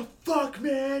 what the fuck,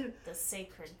 man? The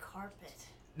sacred carpet.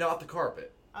 Not the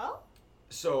carpet. Oh?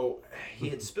 So he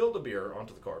had spilled a beer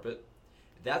onto the carpet.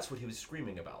 That's what he was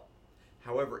screaming about.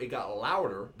 However, it got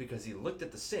louder because he looked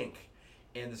at the sink,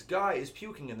 and this guy is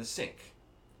puking in the sink.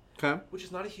 Okay. Which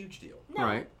is not a huge deal. No.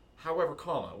 Right. However,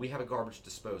 we have a garbage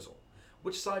disposal.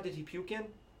 Which side did he puke in?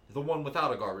 The one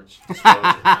without a garbage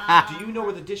disposal. Do you know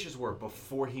where the dishes were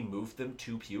before he moved them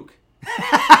to puke?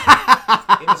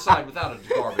 In the side without a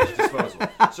garbage disposal.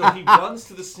 So he runs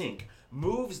to the sink,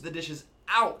 moves the dishes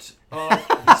out of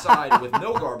the side with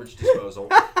no garbage disposal,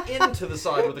 into the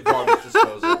side with a garbage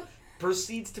disposal,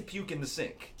 proceeds to puke in the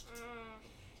sink.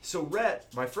 So Rhett,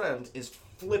 my friend, is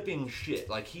flipping shit.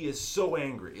 Like, he is so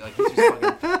angry. Like, he's just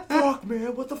fucking, fuck,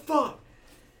 man, what the fuck?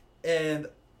 And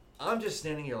I'm just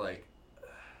standing here like,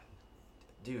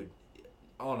 dude,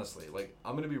 honestly, like,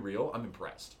 I'm going to be real, I'm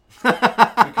impressed.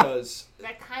 Because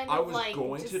that kind I of was like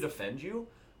going to defend you,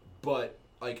 but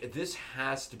like, this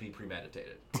has to be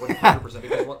premeditated, 100%.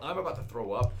 Because when I'm about to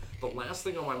throw up, the last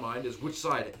thing on my mind is which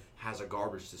side has a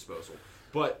garbage disposal.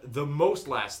 But the most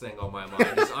last thing on my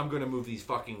mind is I'm going to move these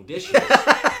fucking dishes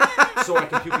so I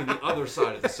can puke in the other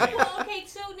side of the sink. Well, okay,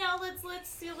 so now let's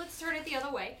turn it the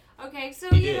other way. Okay,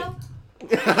 so You know,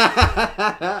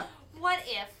 what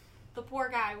if the poor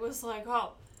guy was like,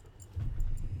 oh,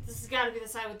 this has got to be the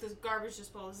side with this garbage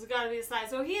disposal. This has got to be the side.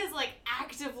 So he is like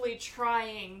actively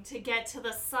trying to get to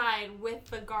the side with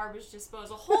the garbage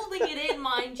disposal, holding it in,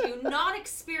 mind you, not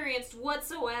experienced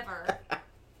whatsoever.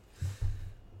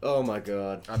 Oh my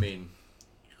god. I mean,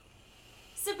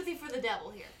 sympathy for the devil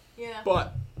here. Yeah.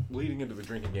 But leading into the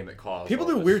drinking game that caused people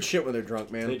do weird shit when they're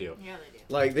drunk, man. They do. Yeah, they do.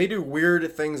 Like, they do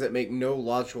weird things that make no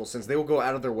logical sense. They will go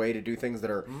out of their way to do things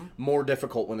that are more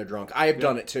difficult when they're drunk. I have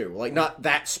done it too. Like, not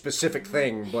that specific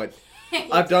thing, but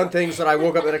I've done things that I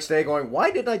woke up the next day going,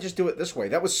 why didn't I just do it this way?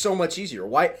 That was so much easier.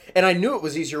 Why? And I knew it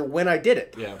was easier when I did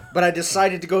it. Yeah. But I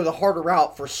decided to go the harder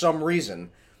route for some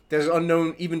reason that is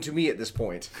unknown even to me at this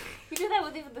point. You do that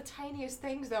with even the tiniest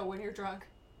things, though, when you're drunk.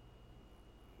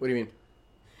 What do you mean?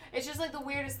 It's just, like, the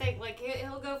weirdest thing. Like,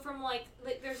 he'll go from, like,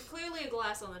 there's clearly a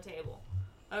glass on the table.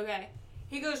 Okay?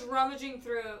 He goes rummaging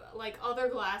through, like, other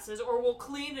glasses, or will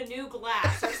clean a new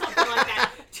glass or something like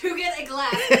that to get a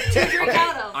glass to drink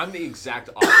out of. I'm the exact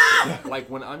opposite. Like,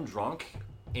 when I'm drunk,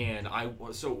 and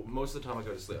so most of the time I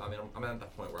go to sleep, I mean, I'm at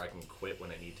that point where I can quit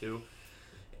when I need to.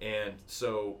 And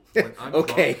so, when I'm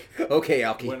okay, drunk... Okay,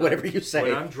 Alki, whatever you say.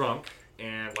 When I'm drunk,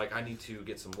 and, like, I need to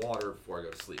get some water before I go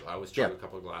to sleep, I always chug a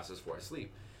couple of glasses before I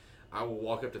sleep. I will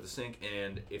walk up to the sink,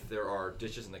 and if there are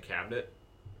dishes in the cabinet,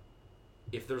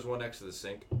 if there's one next to the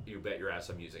sink, you bet your ass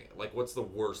I'm using it. Like, what's the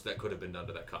worst that could have been done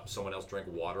to that cup? Someone else drank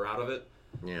water out of it?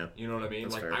 Yeah. You know what I mean?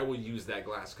 That's like, fair. I will use that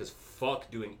glass, because fuck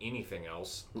doing anything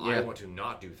else. Yeah. I want to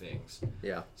not do things.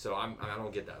 Yeah. So I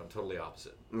don't get that. I'm totally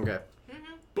opposite. Okay.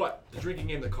 Mm-hmm. But the drinking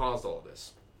game that caused all of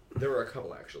this, there were a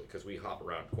couple, actually, because we hop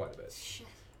around quite a bit. Shit.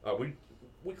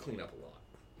 We clean up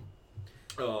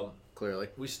a lot. Clearly.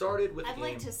 We started with I'd the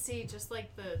like game... to see just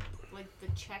like the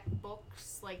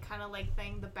checkbooks, like kind of like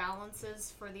thing, the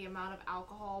balances for the amount of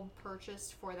alcohol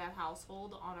purchased for that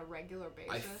household on a regular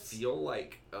basis. I feel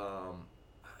like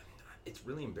it's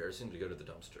really embarrassing to go to the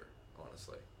dumpster,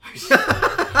 honestly.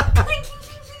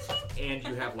 And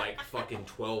you have like fucking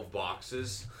 12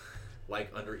 boxes,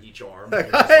 like under each arm.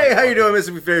 Hey, how you doing,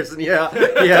 Mr. McPherson? Yeah,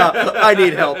 I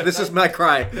need help. This is my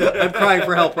cry. I'm crying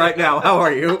for help right now. How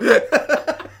are you?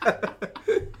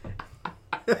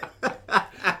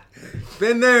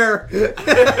 Been there.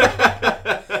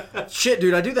 Shit,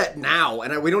 dude, I do that now,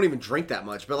 and we don't even drink that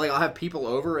much. But like, I'll have people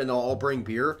over, and they'll all bring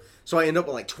beer. So I end up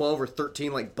with like 12 or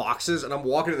 13 like boxes, and I'm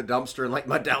walking to the dumpster, and like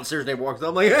my downstairs neighbor walks up.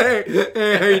 I'm like,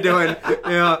 hey, how you doing?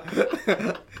 Yeah,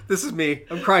 this is me.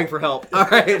 I'm crying for help. All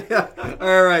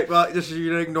right. Well, just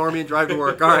you're gonna ignore me and drive to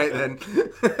work. All right then.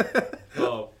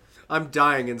 Oh. I'm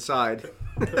dying inside.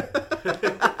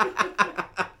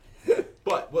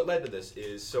 But what led to this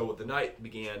is, so the night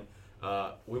began.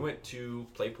 We went to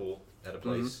play pool at a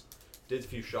place. Did a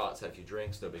few shots, had a few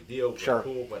drinks, no big deal. Sure.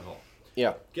 Played pool, went home.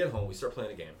 Yeah. Get home, we start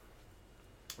playing a game.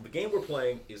 The game we're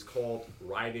playing is called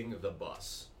Riding the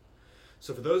Bus.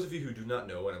 So for those of you who do not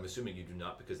know, and I'm assuming you do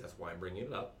not because that's why I'm bringing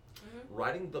it up,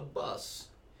 Riding the Bus.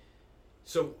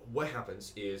 So what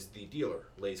happens is the dealer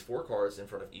lays 4 cards in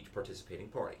front of each participating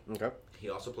party. Okay. He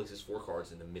also places 4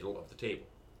 cards in the middle of the table.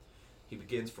 He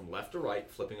begins from left to right,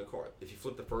 flipping a card. If you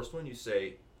flip the first one, you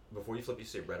say, before you flip, you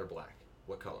say red or black.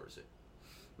 What color is it?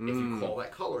 If you call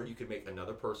that color, you can make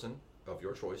another person of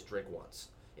your choice drink once.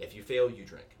 If you fail, you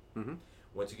drink.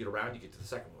 Once you get around, you get to the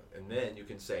second one. And then you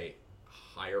can say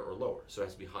higher or lower. So it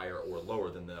has to be higher or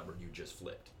lower than the number you just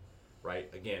flipped. Right?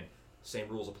 Again, same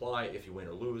rules apply if you win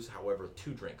or lose. However,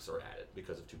 2 drinks are added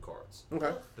because of 2 cards.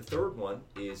 Okay. The third one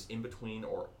is in between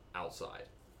or outside,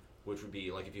 which would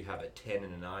be like if you have a 10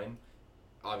 and a 9.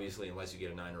 Obviously, unless you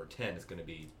get a 9 or a 10, it's going to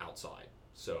be outside.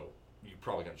 So you're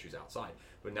probably going to choose outside.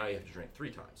 But now you have to drink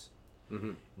 3 times.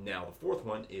 Now the fourth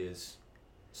one is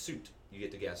suit. You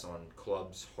get to guess on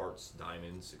clubs, hearts,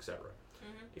 diamonds, etc.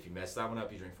 If you mess that one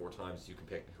up, you drink 4 times. You can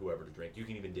pick whoever to drink. You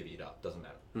can even divvy it up. Doesn't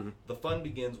matter. The fun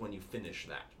begins when you finish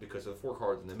that because of the 4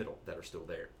 cards in the middle that are still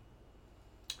there.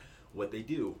 What they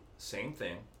do, same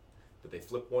thing, but they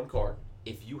flip 1 card.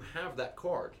 If you have that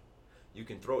card, you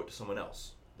can throw it to someone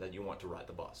else that you want to ride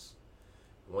the bus.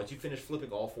 Once you finish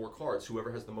flipping all 4 cards,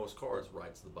 whoever has the most cards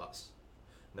rides the bus.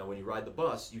 Now when you ride the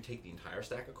bus, you take the entire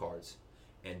stack of cards,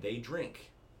 and they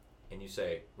drink, and you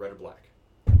say, red or black?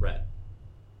 Red.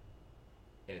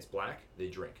 And it's black, they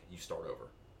drink. You start over.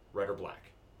 Red or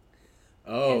black?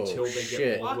 until they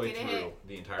get all the way through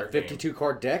the entire game. 52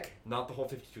 card deck? Not the whole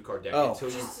 52 card deck. Oh. Until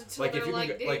you,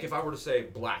 like if I were to say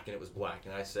black and it was black,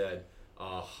 and I said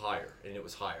higher and it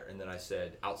was higher, and then I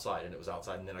said outside and it was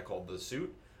outside, and then I called the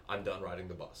suit, I'm done riding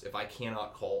the bus. If I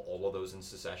cannot call all of those in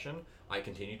succession, I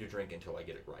continue to drink until I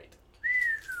get it right.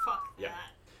 Fuck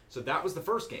that. So that was the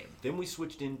first game. Then we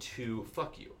switched into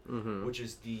Fuck You, which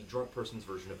is the drunk person's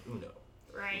version of Uno.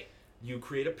 Right. You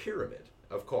create a pyramid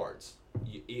of cards.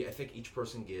 I think each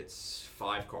person gets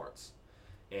 5 cards.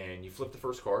 And you flip the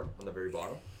first card on the very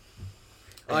bottom.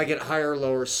 I get higher,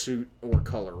 lower, suit, or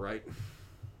color, right?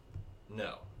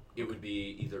 No. It would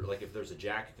be either, like, if there's a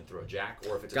jack, you can throw a jack,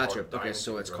 or if it's a gotcha. card of diamonds,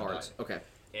 So it's cards. Okay.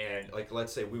 And, like,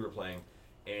 let's say we were playing,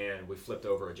 and we flipped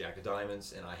over a jack of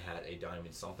diamonds, and I had a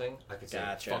diamond something, I could say,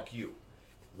 fuck you.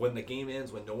 When the game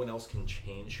ends, when no one else can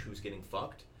change who's getting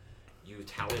fucked, you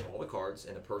tally up all the cards,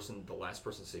 and the last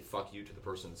person to say fuck you to the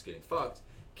person that's getting fucked,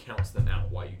 counts them out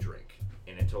while you drink.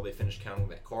 And until they finish counting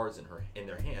the cards in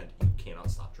their hand, you cannot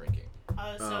stop drinking.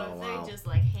 So they just,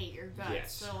 like, hate your guts.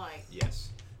 Yes. So, like... Yes.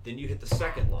 Then you hit the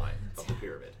second line of the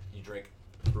pyramid. You drink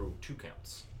through 2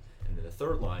 counts. And then the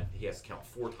third line, he has to count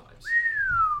 4 times.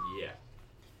 Yeah.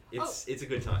 It's a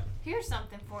good time. Here's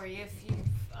something for you. If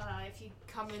you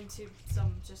come into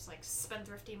some just like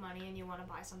spendthrifty money and you want to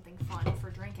buy something fun for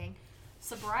drinking,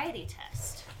 sobriety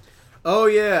test. Oh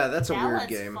yeah, that's a weird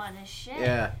game. Fun as shit.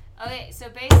 Yeah. Okay, so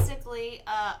basically,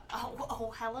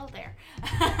 hello there.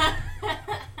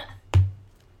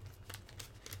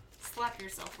 Slap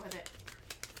yourself with it.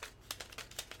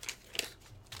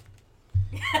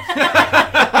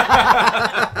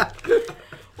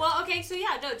 Well, okay, so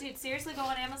yeah, no, dude, seriously, go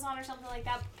on Amazon or something like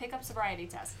that, pick up sobriety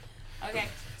test. Okay,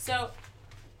 so,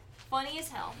 funny as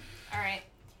hell, alright,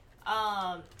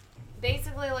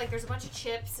 basically, like, there's a bunch of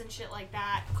chips and shit like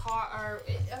that, are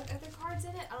there cards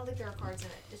in it? I don't think there are cards in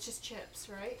it, it's just chips,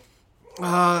 right?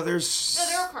 No, there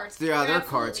are cards. Yeah, there are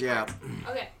cards, yeah.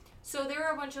 Okay, so there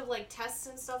are a bunch of, like, tests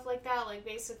and stuff like that, like,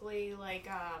 basically, like,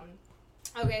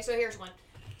 okay, so here's one.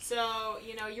 So,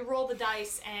 you know, you roll the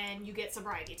dice and you get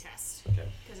sobriety test. Okay.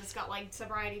 Because it's got, like,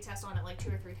 sobriety test on it, like, 2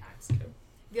 or 3 times. Okay.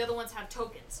 The other ones have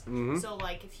tokens. Mm-hmm. So,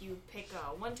 like, if you pick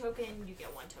 1 token, you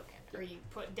get 1 token. Or you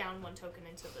put down 1 token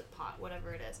into the pot,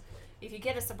 whatever it is. If you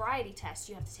get a sobriety test,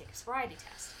 you have to take a sobriety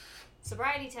test.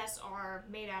 Sobriety tests are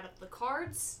made out of the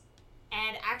cards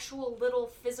and actual little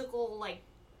physical, like,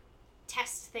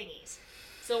 test thingies.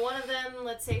 So one of them,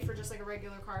 let's say for just like a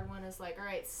regular card one, is like, all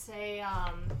right, say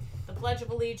the Pledge of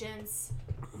Allegiance,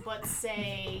 but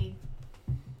say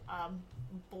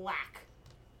black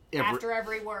after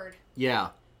every word. Yeah.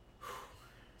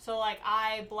 So like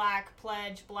I, black,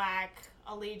 pledge, black,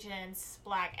 allegiance,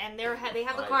 black, and they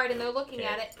have the card and they're looking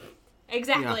at it.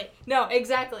 Exactly. Yeah. No,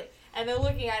 exactly. And they're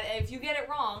looking at it. If you get it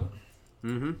wrong,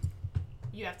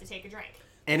 you have to take a drink.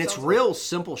 And it's real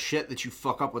simple shit that you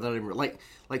fuck up without even...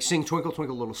 Like sing Twinkle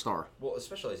Twinkle Little Star. Well,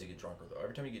 especially as you get drunker, though.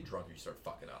 Every time you get drunker, you start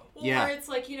fucking up. Or it's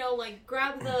like, you know, like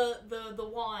grab the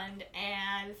wand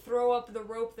and throw up the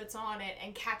rope that's on it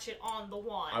and catch it on the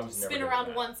wand. I was never Spin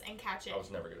around once and catch it. I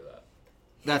was never good at that.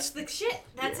 That's the shit.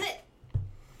 That's it.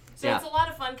 So it's a lot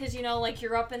of fun because, you know, like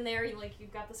you're up in there,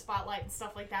 you've got the spotlight and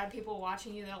stuff like that, and people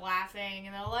watching you, they're laughing,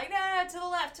 and they're like, no, to the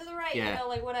left, to the right, you know,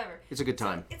 like whatever. It's a good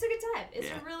time. So it's a good time. It's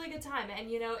a really good time. And,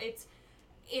 you know,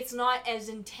 it's not as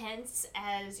intense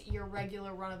as your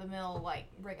regular run-of-the-mill, like,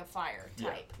 Ring of Fire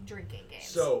type drinking games.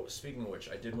 So, speaking of which,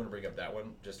 I did want to bring up that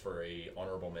one just for a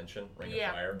honorable mention, Ring of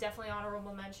Fire. Yeah, definitely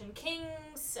honorable mention. Kings,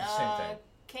 same thing.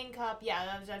 King Cup,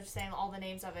 I was just saying all the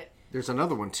names of it. There's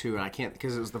another one, too, and I can't...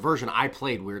 Because it was the version I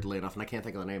played, weirdly enough, and I can't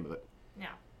think of the name of it. No.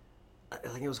 I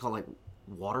think it was called, like,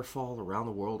 Waterfall Around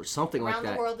the World or something like that.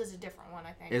 Around the World is a different one,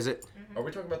 I think. Is it? Mm-hmm. Are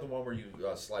we talking about the one where you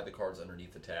slide the cards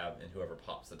underneath the tab, and whoever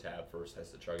pops the tab first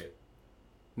has to chug it?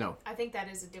 No. I think that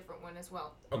is a different one as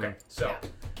well. Okay, so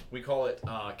we call it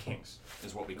Kings,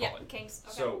 is what we call it. Kings.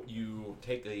 Okay. So you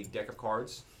take a deck of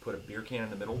cards, put a beer can in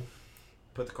the middle,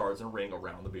 put the cards in a ring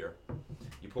around the beer.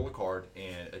 You pull a card,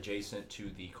 and adjacent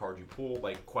to the card you pull,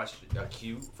 like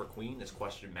Q for Queen is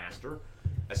Question Master.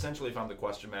 Essentially, if I'm the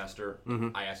Question Master,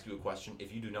 I ask you a question.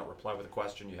 If you do not reply with a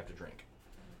question, you have to drink.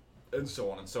 And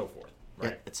so on and so forth.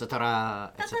 Right?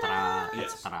 Etc. Etc.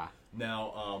 Yes.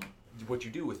 Now, what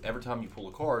you do is every time you pull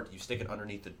a card, you stick it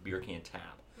underneath the beer can tab.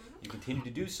 You continue to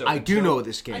do so. I do know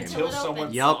this game. Until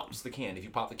someone pops the can. If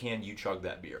you pop the can, you chug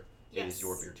that beer. It is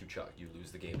your beer to chug. You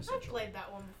lose the game essentially. I've played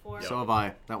that one before. So have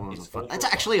I. That one was fun. That's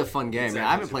actually a fun game. Exactly.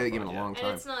 I haven't played the game in a long time.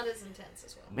 And it's not as intense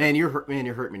as well. Man, you're hurt me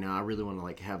now. I really want to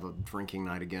like have a drinking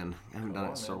night again. I haven't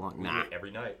done it so long. Nah.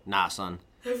 Every night. Nah, son.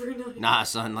 Every night. Nah,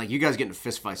 son. Like you guys get into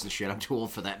fist fights and shit. I'm too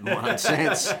old for that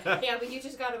nonsense. Yeah, but you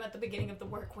just got him at the beginning of the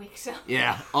work week, so.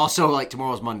 Yeah. Also, like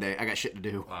tomorrow's Monday. I got shit to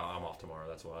do. Wow, I'm off tomorrow.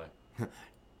 That's why.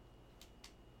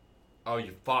 Oh,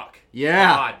 you fuck.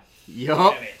 Yeah. God.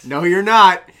 Yup. No, you're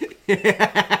not.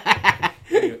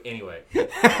 Anyway.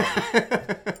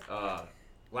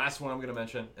 Last one I'm going to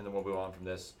mention, and then we'll move on from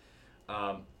this.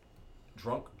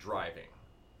 Drunk driving.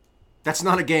 That's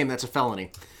not a game. That's a felony.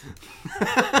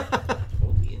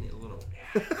 Only in Illinois.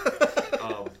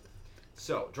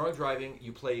 So, drunk driving,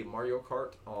 you play Mario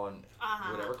Kart on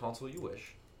whatever console you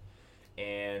wish.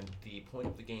 And the point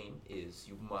of the game is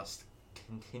you must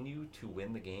continue to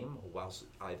win the game whilst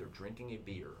either drinking a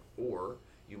beer, or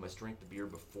you must drink the beer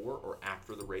before or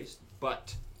after the race,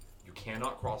 but you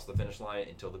cannot cross the finish line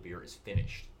until the beer is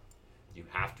finished. You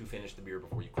have to finish the beer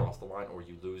before you cross the line, or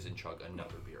you lose and chug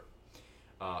another beer.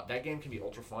 That game can be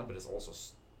ultra fun, but it's also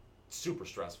super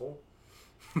stressful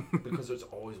because there's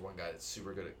always one guy that's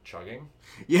super good at chugging.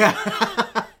 Yeah.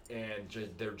 And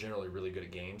they're generally really good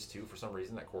at games too. For some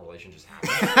reason, that correlation just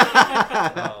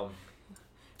happens.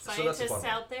 Scientists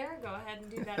out there, go ahead and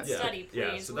do that study, please.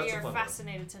 Yeah, so we are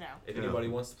fascinated to know. If anybody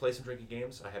wants to play some drinking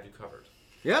games, I have you covered.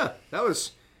 Yeah, that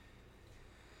was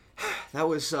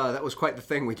quite the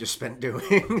thing we just spent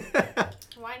doing.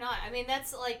 Why not? I mean,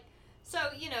 that's like,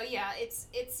 so it's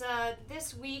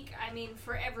this week. I mean,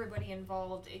 for everybody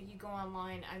involved, you go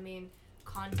online. I mean,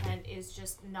 content is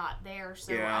just not there.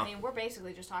 So I mean, we're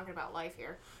basically just talking about life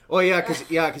here. Well,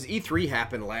 because E3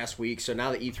 happened last week, so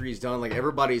now that E3 is done, like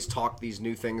everybody's talked these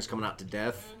new things coming out to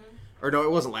death. Mm-hmm. Or no,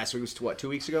 it wasn't last week. It was what, 2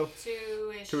 weeks ago?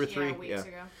 2 or 3 weeks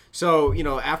ago. So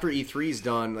after E3 is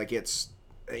done, like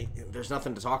there's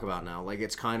nothing to talk about now. Like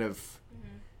it's kind of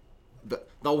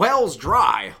the well's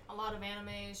dry. A lot of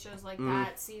anime shows like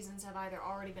that seasons have either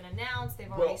already been announced,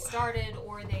 they've already started,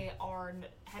 or they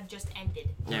have just ended.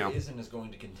 There is and is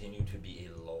going to continue to be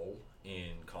a lull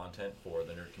in content for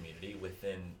the nerd community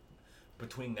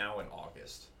between now and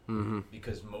August. Mm-hmm.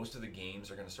 Because most of the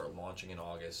games are going to start launching in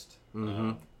August.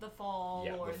 Mm-hmm. The fall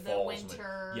or the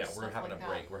winter. Yeah, we're having a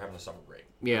break. We're having a summer break.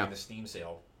 Yeah. The Steam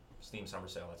summer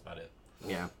sale, that's about it.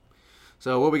 Yeah.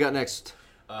 So what we got next?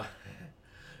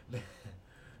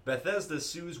 Bethesda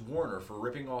sues Warner for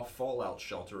ripping off Fallout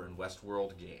Shelter in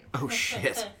Westworld game. Oh,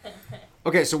 shit.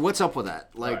 Okay, so what's up with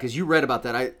that? Like, because you read about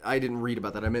that. I didn't read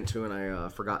about that. I meant to, and I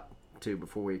forgot to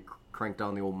before we cranked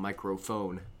on the old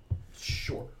microphone.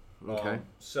 Sure. Okay.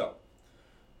 So,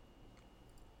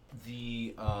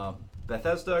 the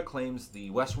Bethesda claims the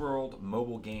Westworld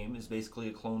mobile game is basically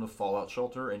a clone of Fallout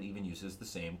Shelter and even uses the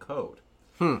same code.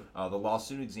 The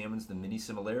lawsuit examines the many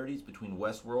similarities between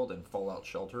Westworld and Fallout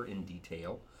Shelter in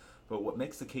detail, but what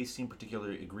makes the case seem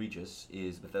particularly egregious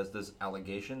is Bethesda's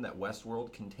allegation that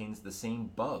Westworld contains the same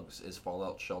bugs as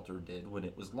Fallout Shelter did when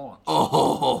it was launched.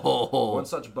 Oh! One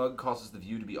such bug causes the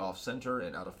view to be off-center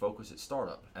and out of focus at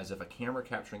startup, as if a camera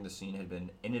capturing the scene had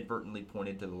been inadvertently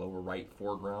pointed to the lower right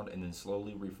foreground and then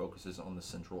slowly refocuses on the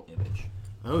central image.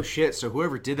 Oh, shit. So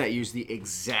whoever did that used the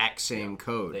exact same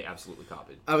code. They absolutely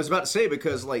copied. I was about to say,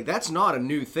 because, like, that's not a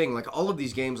new thing. Like, all of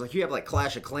these games, like, you have, like,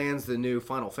 Clash of Clans, the new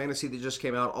Final Fantasy that just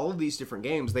came out. All of these different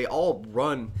games, they all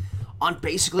run on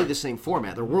basically the same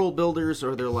format. They're world builders,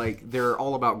 or they're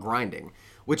all about grinding,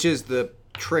 which is the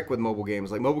trick with mobile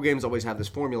games. Like, mobile games always have this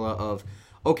formula of,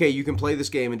 okay, you can play this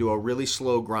game and do a really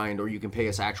slow grind, or you can pay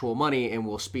us actual money and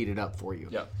we'll speed it up for you.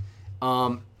 Yeah.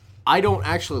 I don't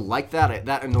actually like that.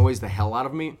 That annoys the hell out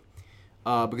of me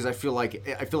because I feel like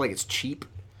it's cheap.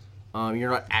 You're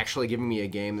not actually giving me a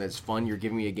game that's fun. You're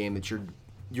giving me a game that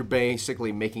you're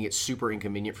basically making it super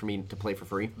inconvenient for me to play for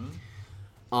free.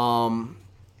 Mm-hmm.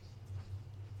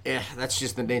 That's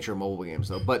just the nature of mobile games,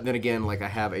 though. But then again, like I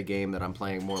have a game that I'm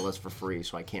playing more or less for free,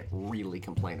 so I can't really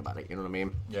complain about it. You know what I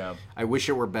mean? Yeah. I wish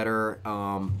it were better,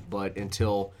 but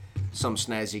until some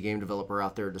snazzy game developer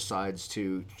out there decides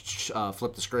to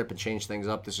flip the script and change things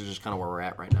up, this is just kind of where we're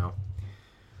at right now.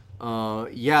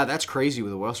 Yeah, that's crazy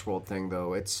with the Westworld thing,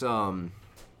 though. It's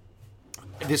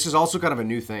this is also kind of a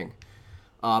new thing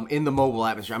in the mobile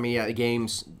atmosphere. I mean, yeah, the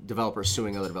games developers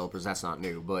suing other developers, that's not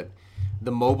new, but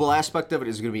the mobile aspect of it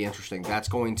is going to be interesting. That's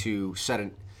going to set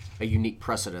a unique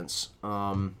precedence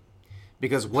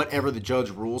because whatever the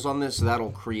judge rules on this,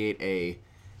 that'll create a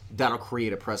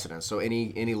precedent. So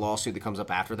any lawsuit that comes up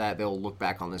after that, they'll look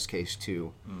back on this case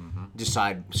to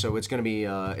decide. So it's going to be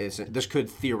this could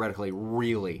theoretically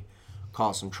really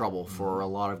cause some trouble for a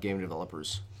lot of game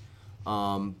developers.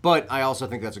 But I also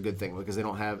think that's a good thing because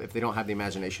if they don't have the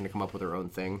imagination to come up with their own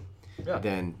thing,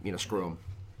 then screw them.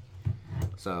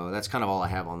 So that's kind of all I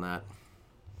have on that.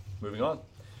 Moving on.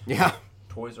 Yeah.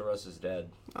 Toys R Us is dead.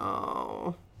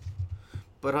 Oh.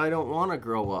 But I don't want to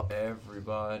grow up.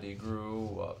 Everybody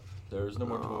grew up. There's no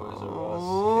more Toys R Us.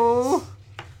 Oh.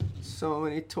 So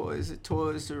many toys at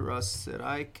Toys R Us that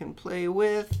I can play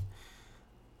with.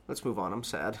 Let's move on. I'm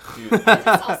sad. Dude, I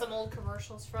just saw some old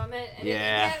commercials from it. And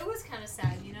it was kind of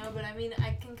sad, But I mean,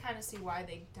 I can kind of see why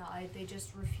they died. They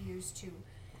just refused to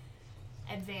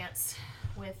advance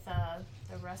with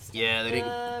the rest of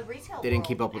the retail. They didn't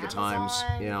keep up with Amazon, the times.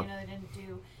 Yeah. They didn't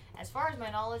do, as far as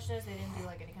my knowledge goes, they didn't do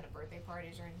like any kind of birthday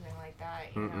parties or anything like that.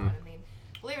 You know what I mean?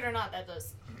 Believe it or not, that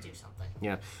does do something.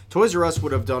 Yeah. Toys R Us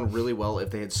would have done really well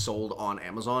if they had sold on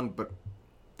Amazon, but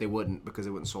they wouldn't because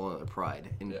they wouldn't sold out their pride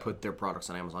and put their products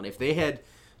on Amazon. If they had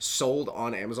sold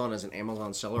on Amazon as an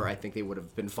Amazon seller, I think they would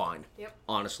have been fine. Yep.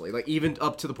 Honestly. Like, even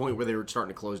up to the point where they were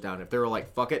starting to close down. If they were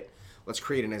like, fuck it, let's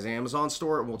create an Amazon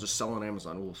store and we'll just sell on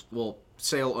Amazon. We'll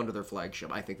sail under their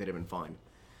flagship. I think they'd have been fine.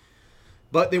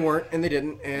 But they weren't, and they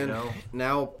didn't. And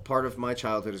now part of my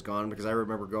childhood is gone because I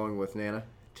remember going with Nana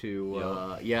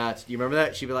to, do you remember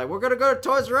that? She'd be like, we're going to go to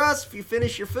Toys R Us if you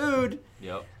finish your food.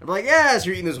 Yep. I'd be like, yeah, so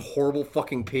you're eating those horrible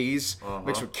fucking peas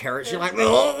mixed with carrots. You're like,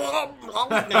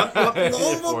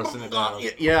 forcing it down.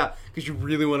 Yeah, because you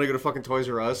really want to go to fucking Toys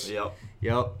R Us. Yep.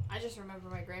 I just remember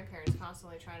my grandparents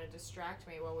constantly trying to distract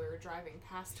me while we were driving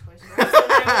past Toys R Us. And they were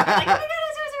like, oh my God,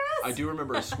 it's Toys R Us! I do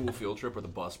remember a school field trip where the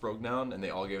bus broke down and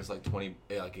they all gave us like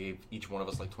gave each one of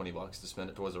us like $20 to spend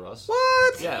at Toys R Us.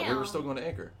 What? Yeah, we were still going to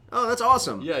Anchor. Oh, that's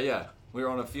awesome. Yeah. We were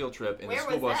on a field trip and the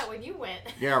school bus. Where was that when you went?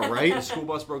 Yeah, right? The school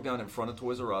bus broke down in front of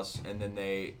Toys R Us, and then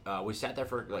we sat there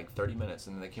for like 30 minutes,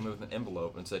 and then they came in with an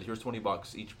envelope and said, here's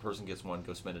 $20, each person gets one,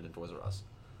 go spend it in Toys R Us.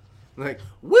 Like,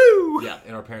 woo! Yeah,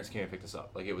 and our parents came and picked us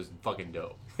up. Like, it was fucking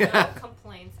dope. No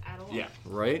complaints at all. Yeah.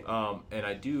 Right? And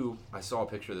I saw a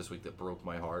picture this week that broke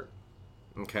my heart.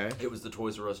 Okay. It was the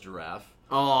Toys R Us giraffe.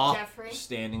 Aww. Jeffrey.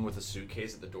 Standing with a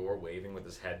suitcase at the door, waving with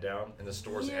his head down, and the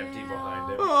store's empty behind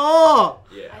him. Oh!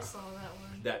 Yeah. I saw that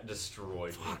one. That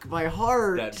destroyed me. Fuck my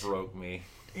heart. That broke me.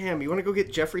 Damn, you want to go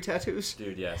get Jeffrey tattoos?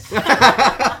 Dude, yes.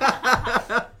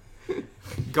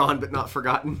 Gone but not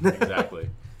forgotten. Exactly.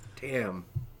 Damn.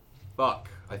 Fuck.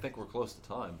 I think we're close to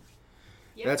time.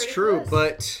 Yeah, that's true, close.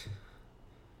 but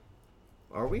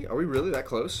are we really that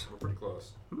close? We're pretty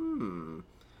close.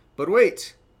 But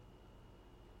wait.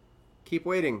 Keep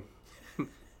waiting.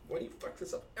 Why do you fuck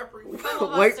this up every week?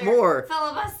 Wait more.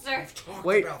 Filibuster.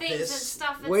 Wait. Things and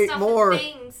stuff and Wait stuff more. and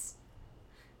things.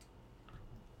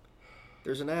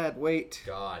 There's an ad. Wait.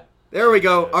 God. There we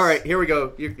go. All right, here we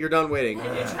go. You're done waiting.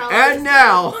 Yeah. And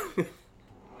now,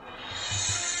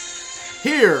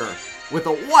 here with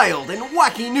the wild and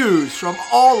wacky news from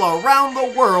all around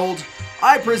the world,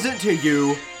 I present to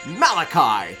you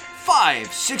Malachi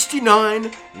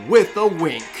 569 with a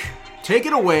wink. Take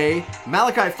it away,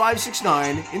 Malachi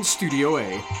 569 in Studio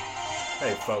A.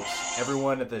 Hey folks,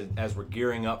 everyone, as we're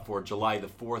gearing up for July the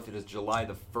 4th, it is July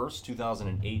the 1st,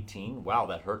 2018. Wow,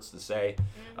 that hurts to say.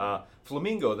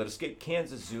 Flamingo that escaped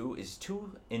Kansas Zoo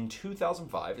in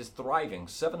 2005 is thriving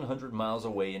 700 miles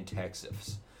away in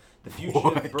Texas. The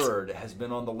fugitive bird has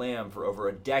been on the lam for over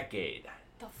a decade.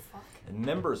 The fuck? And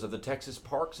members of the Texas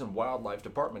Parks and Wildlife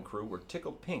Department crew were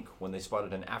tickled pink when they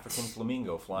spotted an African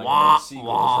flamingo flying among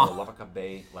seagulls in the Lavaca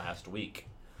Bay last week.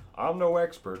 I'm no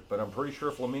expert, but I'm pretty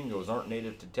sure flamingos aren't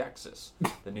native to Texas,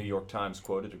 the New York Times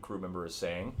quoted a crew member as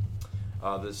saying.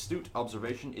 The astute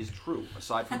observation is true.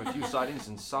 Aside from a few sightings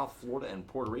in South Florida and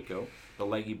Puerto Rico, the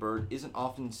leggy bird isn't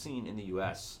often seen in the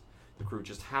U.S. The crew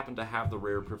just happened to have the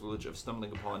rare privilege of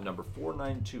stumbling upon number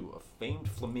 492, a famed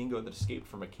flamingo that escaped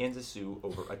from a Kansas zoo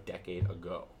over a decade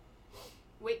ago.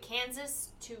 Wait, Kansas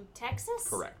to Texas?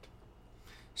 Correct.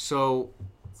 So,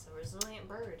 it's a resilient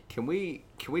bird. Can we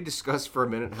discuss for a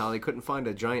minute how they couldn't find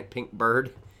a giant pink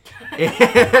bird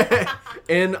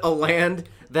in a land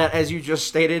that, as you just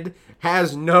stated,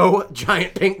 has no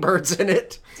giant pink birds in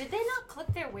it? Did they not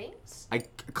clip their wings?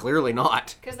 Clearly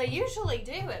not. Because they usually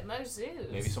do at most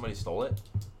zoos. Maybe somebody stole it?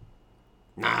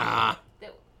 Nah.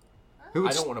 I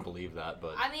don't want to believe that,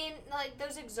 but... I mean, like,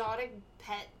 those exotic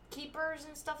pet keepers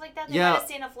and stuff like that, they Yeah. might have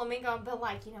seen a flamingo and been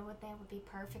like, you know what, that would be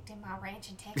perfect in my ranch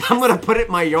in Texas. I'm going to put it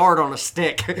in my yard on a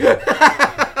stick.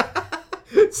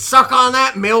 Suck on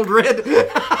that, Mildred.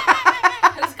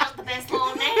 Who's got the best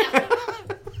long nail?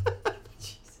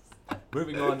 Jesus.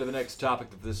 Moving on to the next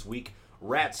topic of this week.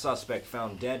 Rat suspect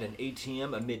found dead in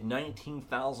ATM amid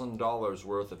 $19,000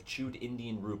 worth of chewed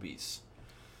Indian rupees.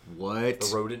 What?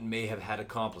 The rodent may have had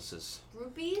accomplices.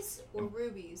 Rupees or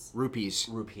rubies? Rupees.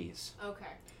 Rupees. Okay.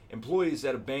 Employees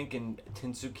at a bank in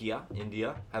Tinsukia,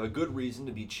 India, have a good reason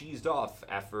to be cheesed off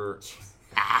after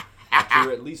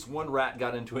at least one rat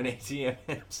got into an ATM.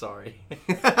 I'm sorry.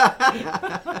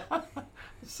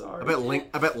 Sorry.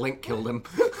 I bet Link killed him.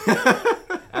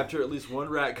 After at least one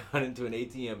rat got into an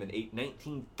ATM and ate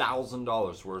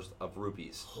 $19,000 worth of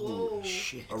rupees. Holy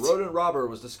shit. A rodent robber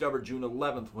was discovered June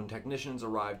 11th when technicians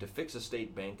arrived to fix a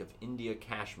State Bank of India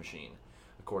cash machine,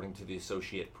 according to the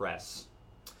Associated Press.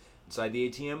 Inside the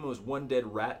ATM was one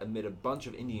dead rat amid a bunch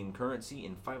of Indian currency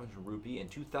in 500 rupee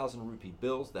and 2,000 rupee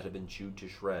bills that had been chewed to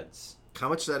shreds. How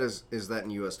much is that in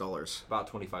US dollars? About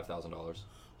 $25,000.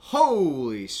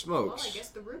 Holy smokes. Well, I guess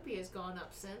the rupee has gone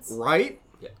up since. Right?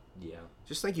 Yeah.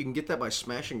 Just think you can get that by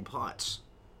smashing pots.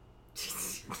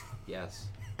 Yes.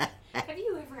 Have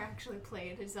you ever actually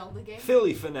played a Zelda game?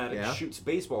 Philly fanatic shoots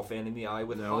baseball fan in the eye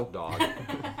with hot dog.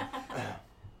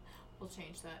 We'll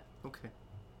change that. Okay.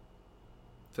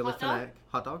 Philly fanatic.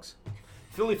 Hot dogs?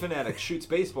 Philly fanatic shoots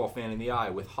baseball fan in the eye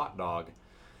with hot dog.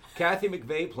 Kathy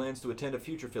McVeigh plans to attend a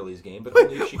future Phillies game, but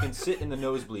only if she can sit in the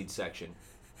nosebleed section.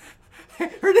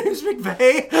 Her name's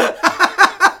McVeigh.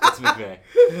 It's McVeigh.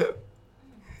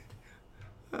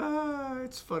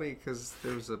 It's funny because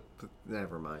there's a...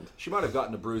 Never mind. She might have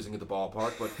gotten a bruising at the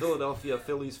ballpark, but Philadelphia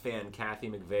Phillies fan Kathy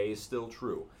McVeigh is still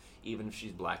true, even if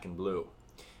she's black and blue.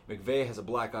 McVeigh has a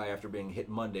black eye after being hit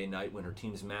Monday night when her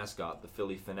team's mascot, the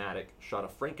Philly Fanatic, shot a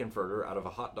Frankenfurter out of a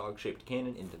hot dog-shaped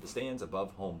cannon into the stands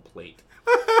above home plate.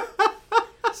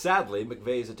 Sadly,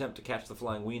 McVeigh's attempt to catch the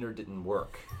flying wiener didn't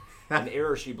work, an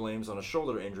error she blames on a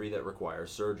shoulder injury that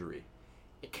requires surgery.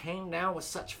 It came down with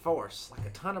such force, like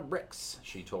a ton of bricks,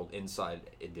 she told Inside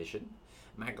Edition.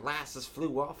 My glasses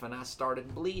flew off and I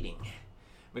started bleeding.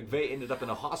 McVeigh ended up in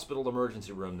a hospital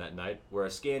emergency room that night, where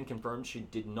a scan confirmed she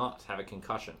did not have a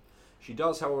concussion. She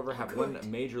does, however, have one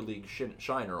major league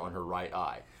shiner on her right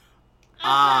eye.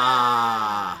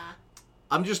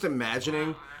 I'm just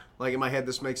imagining, like in my head,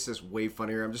 this makes this way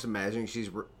funnier. I'm just imagining she's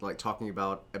like talking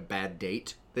about a bad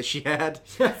date that she had.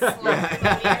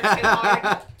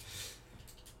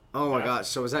 Oh my gosh!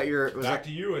 So was that your? Was Back that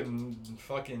to you and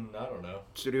fucking I don't know.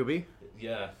 Studio B?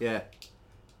 Yeah. Yeah.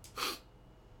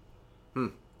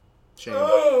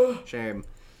 Shame. Shame.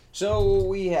 So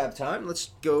we have time. Let's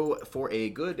go for a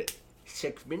good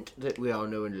segment that we all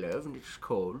know and love, and it's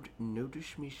called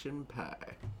Notice Me Senpai.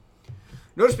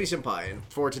 Notice Me Senpai. And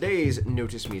for today's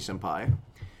Notice Me Senpai,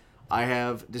 I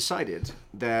have decided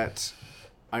that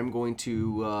I'm going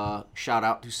to shout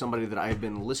out to somebody that I've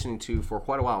been listening to for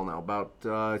quite a while now, about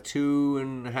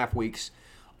 2.5 weeks.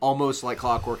 Almost like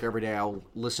clockwork, every day I'll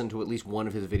listen to at least one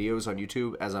of his videos on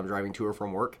YouTube as I'm driving to or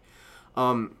from work.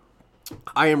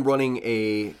 I am running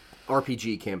a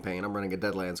RPG campaign. I'm running a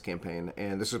Deadlands campaign,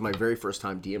 and this is my very first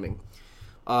time DMing.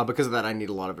 Because of that, I need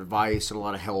a lot of advice and a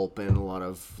lot of help and a lot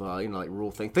of, like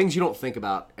rule things you don't think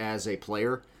about as a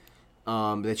player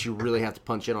that you really have to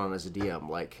punch in on as a DM.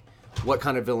 Like, what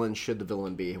kind of villain should the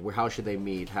villain be? How should they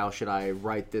meet? How should I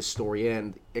write this story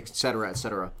in? Etc.,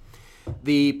 etc.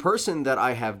 The person that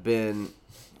I have been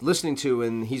listening to,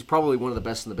 and he's probably one of the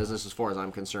best in the business as far as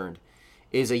I'm concerned,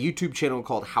 is a YouTube channel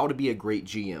called How to Be a Great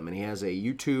GM. And he has a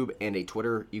YouTube and a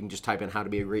Twitter. You can just type in How to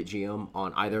Be a Great GM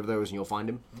on either of those and you'll find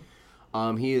him.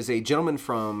 He is a gentleman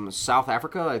from South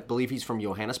Africa. I believe he's from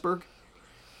Johannesburg.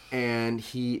 And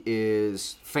he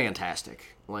is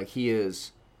fantastic. Like, he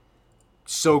is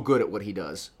so good at what he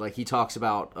does. Like, he talks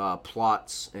about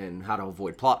plots and how to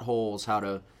avoid plot holes, how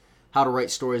to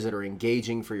write stories that are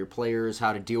engaging for your players,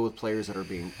 how to deal with players that are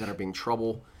being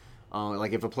trouble.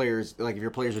 Like if your players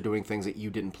are doing things that you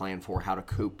didn't plan for, how to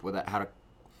cope with that, how to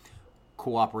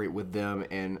cooperate with them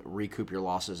and recoup your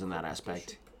losses in that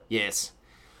aspect. Yes.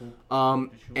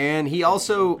 And he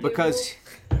also, because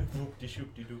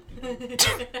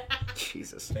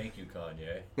Jesus. Thank you,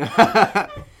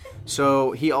 Kanye.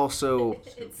 So he also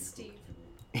It's Steve.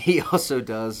 He also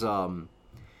does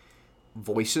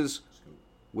voices,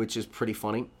 which is pretty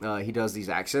funny. He does these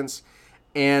accents,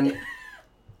 and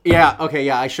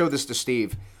I showed this to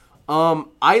Steve.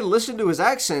 I listened to his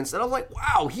accents, and I was like,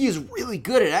 wow, he is really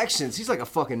good at accents. He's like a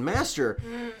fucking master.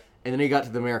 And then he got to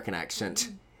the American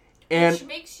accent. And Which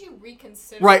makes you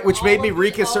reconsider. right, which made all me of the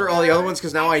reconsider all the other ones,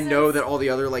 because now I know accents. that all the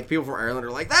other like people from Ireland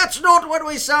are like, that's not what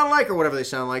we sound like, or whatever they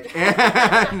sound like.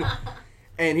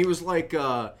 And he was like, Too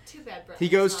bad Brett he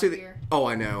goes not to the... here. Oh,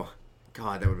 I know.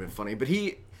 God, that would have been funny. But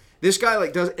this guy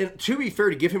like does... And to be fair,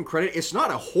 to give him credit, it's not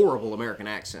a horrible American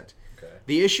accent. Okay.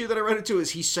 The issue that I run into is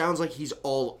he sounds like he's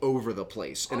all over the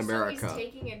place in Also, America. he's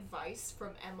taking advice from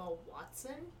Emma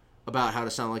Watson. About how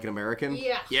to sound like an American?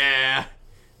 Yeah. Yeah.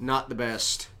 not the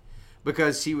best.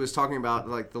 Because he was talking about,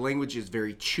 like, the language is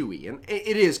very chewy. And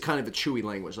it is kind of a chewy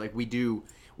language. Like, we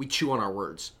chew on our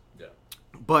words. Yeah.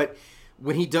 But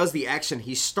when he does the accent,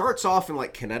 he starts off in,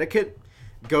 like, Connecticut,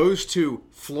 goes to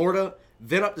Florida,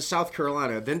 then up to South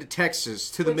Carolina, then to Texas,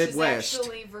 to the Midwest. Which is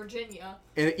actually Virginia.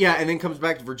 And then comes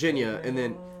back to Virginia, and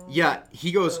then,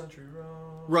 he goes...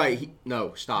 Right,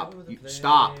 no, stop.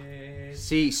 Stop.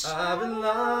 Cease. I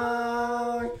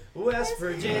belong West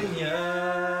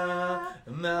Virginia,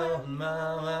 Mountain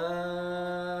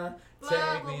Mama,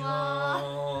 take me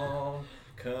home,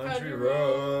 country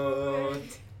road.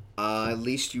 At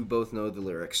least you both know the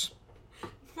lyrics.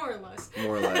 More or less.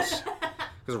 More or less.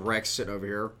 Because Rex sitting over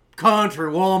here, country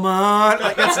woman.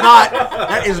 Like,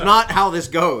 that is not how this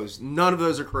goes. None of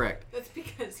those are correct. That's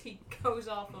because he goes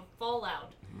off of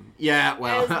Fallout. Yeah,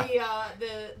 well. As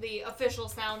the official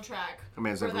soundtrack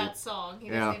for that song. He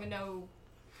doesn't even know.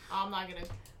 I'm not going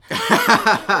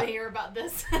to hear about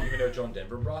this. You even know John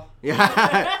Denver, brah?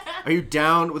 Yeah. Are you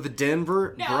down with the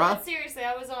Denver, no, bruh? but seriously,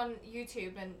 I was on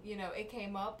YouTube and, it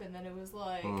came up and then it was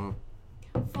like,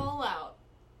 Fallout.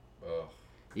 Ugh.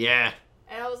 Yeah.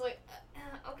 And I was like,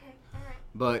 okay, alright.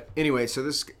 But anyway, so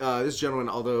this gentleman,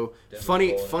 although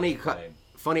Denver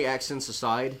funny accents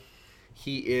aside,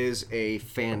 he is a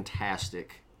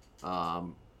fantastic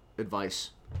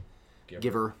advice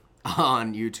giver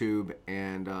on YouTube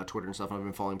and Twitter and stuff. I've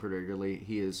been following pretty regularly.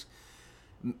 He is.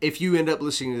 If you end up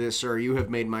listening to this, sir, you have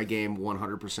made my game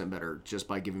 100% better just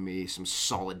by giving me some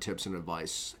solid tips and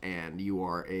advice, and you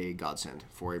are a godsend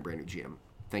for a brand new GM.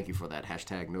 Thank you for that.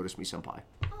 # notice me senpai.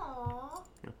 Aww.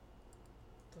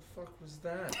 The fuck was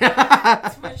that?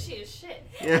 That's mushy as shit.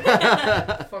 What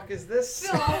the fuck is this?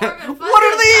 What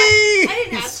are these? I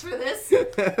didn't ask for this.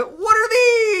 What are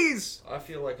these? I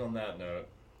feel like on that note,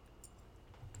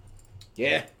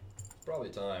 yeah, it's probably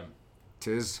time.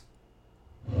 'Tis.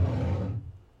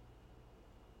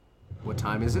 What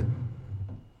time is it?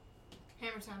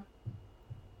 Hammer time.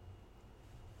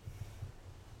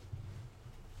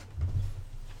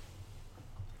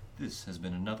 This has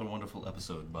been another wonderful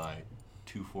episode by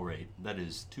 248. That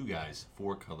is 2 guys,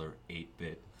 4 color,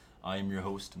 8-bit. I am your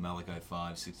host,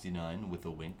 Malachi569 with a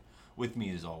wink. With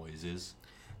me as always is...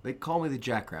 They call me the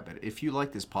Jackrabbit. If you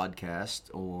like this podcast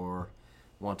or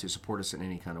want to support us in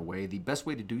any kind of way, the best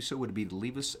way to do so would be to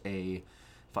leave us a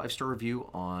 5-star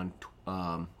review on...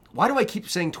 why do I keep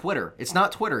saying Twitter? It's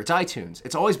not Twitter. It's iTunes.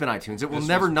 It's always been iTunes. It will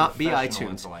never not be iTunes.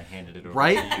 Until I handed it over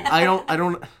right? to you. I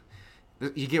don't...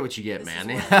 You get what you get, This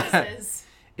man. is what this is.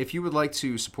 If you would like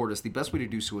to support us, the best way to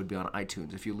do so would be on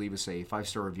iTunes. If you leave us a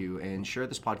 5-star review and share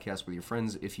this podcast with your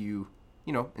friends if you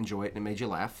enjoy it and it made you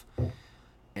laugh.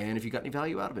 And if you got any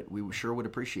value out of it, we sure would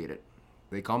appreciate it.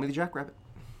 They call me the Jackrabbit.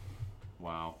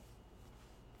 Wow.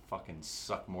 Fucking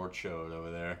suck more chode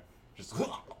over there. Just... It's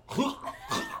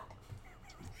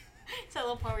that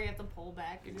little part where you have to pull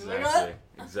back. And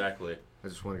Exactly. I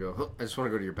just want to go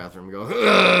to your bathroom and go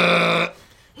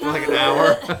for like an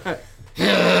hour.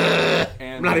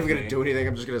 I'm not even going to do anything.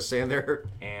 I'm just going to stand there.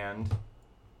 And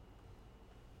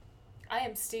I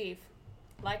am Steve.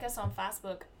 Like us on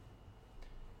Facebook.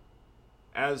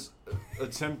 as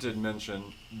attempted mention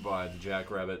by the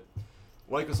Jackrabbit,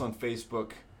 like us on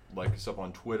Facebook, like us up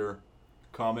on Twitter,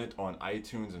 comment on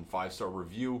iTunes and 5-star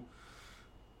review.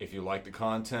 If you like the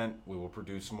content, we will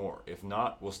produce more. If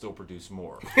not, we'll still produce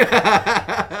more.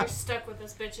 You're stuck with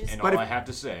us, bitches. And all I have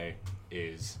to say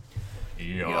is,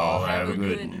 y'all have a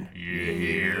good one.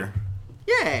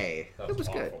 Yay! It was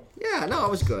good. awful. Yeah, no, it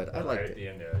was good. I liked At the it.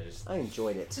 end there, I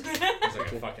enjoyed it. it's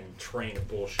like a fucking train of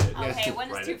bullshit. Okay, when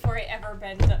has 248 ever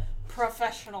been the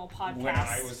professional podcast? When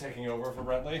I was taking over for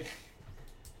Brently,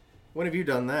 When have you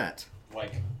done that?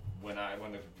 like when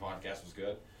the podcast was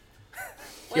good.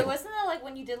 Wait, wasn't that like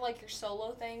when you did like your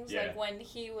solo things? Yeah. Like when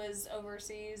he was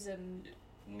overseas and...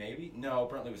 Maybe no,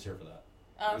 Brently was here for that.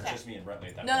 Oh, It was okay. just me and Brently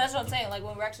at that No, point. that's what I'm saying. Like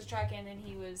when Rex was tracking and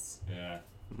he was... Yeah.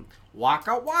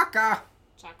 Waka waka.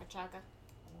 Chaka chaka.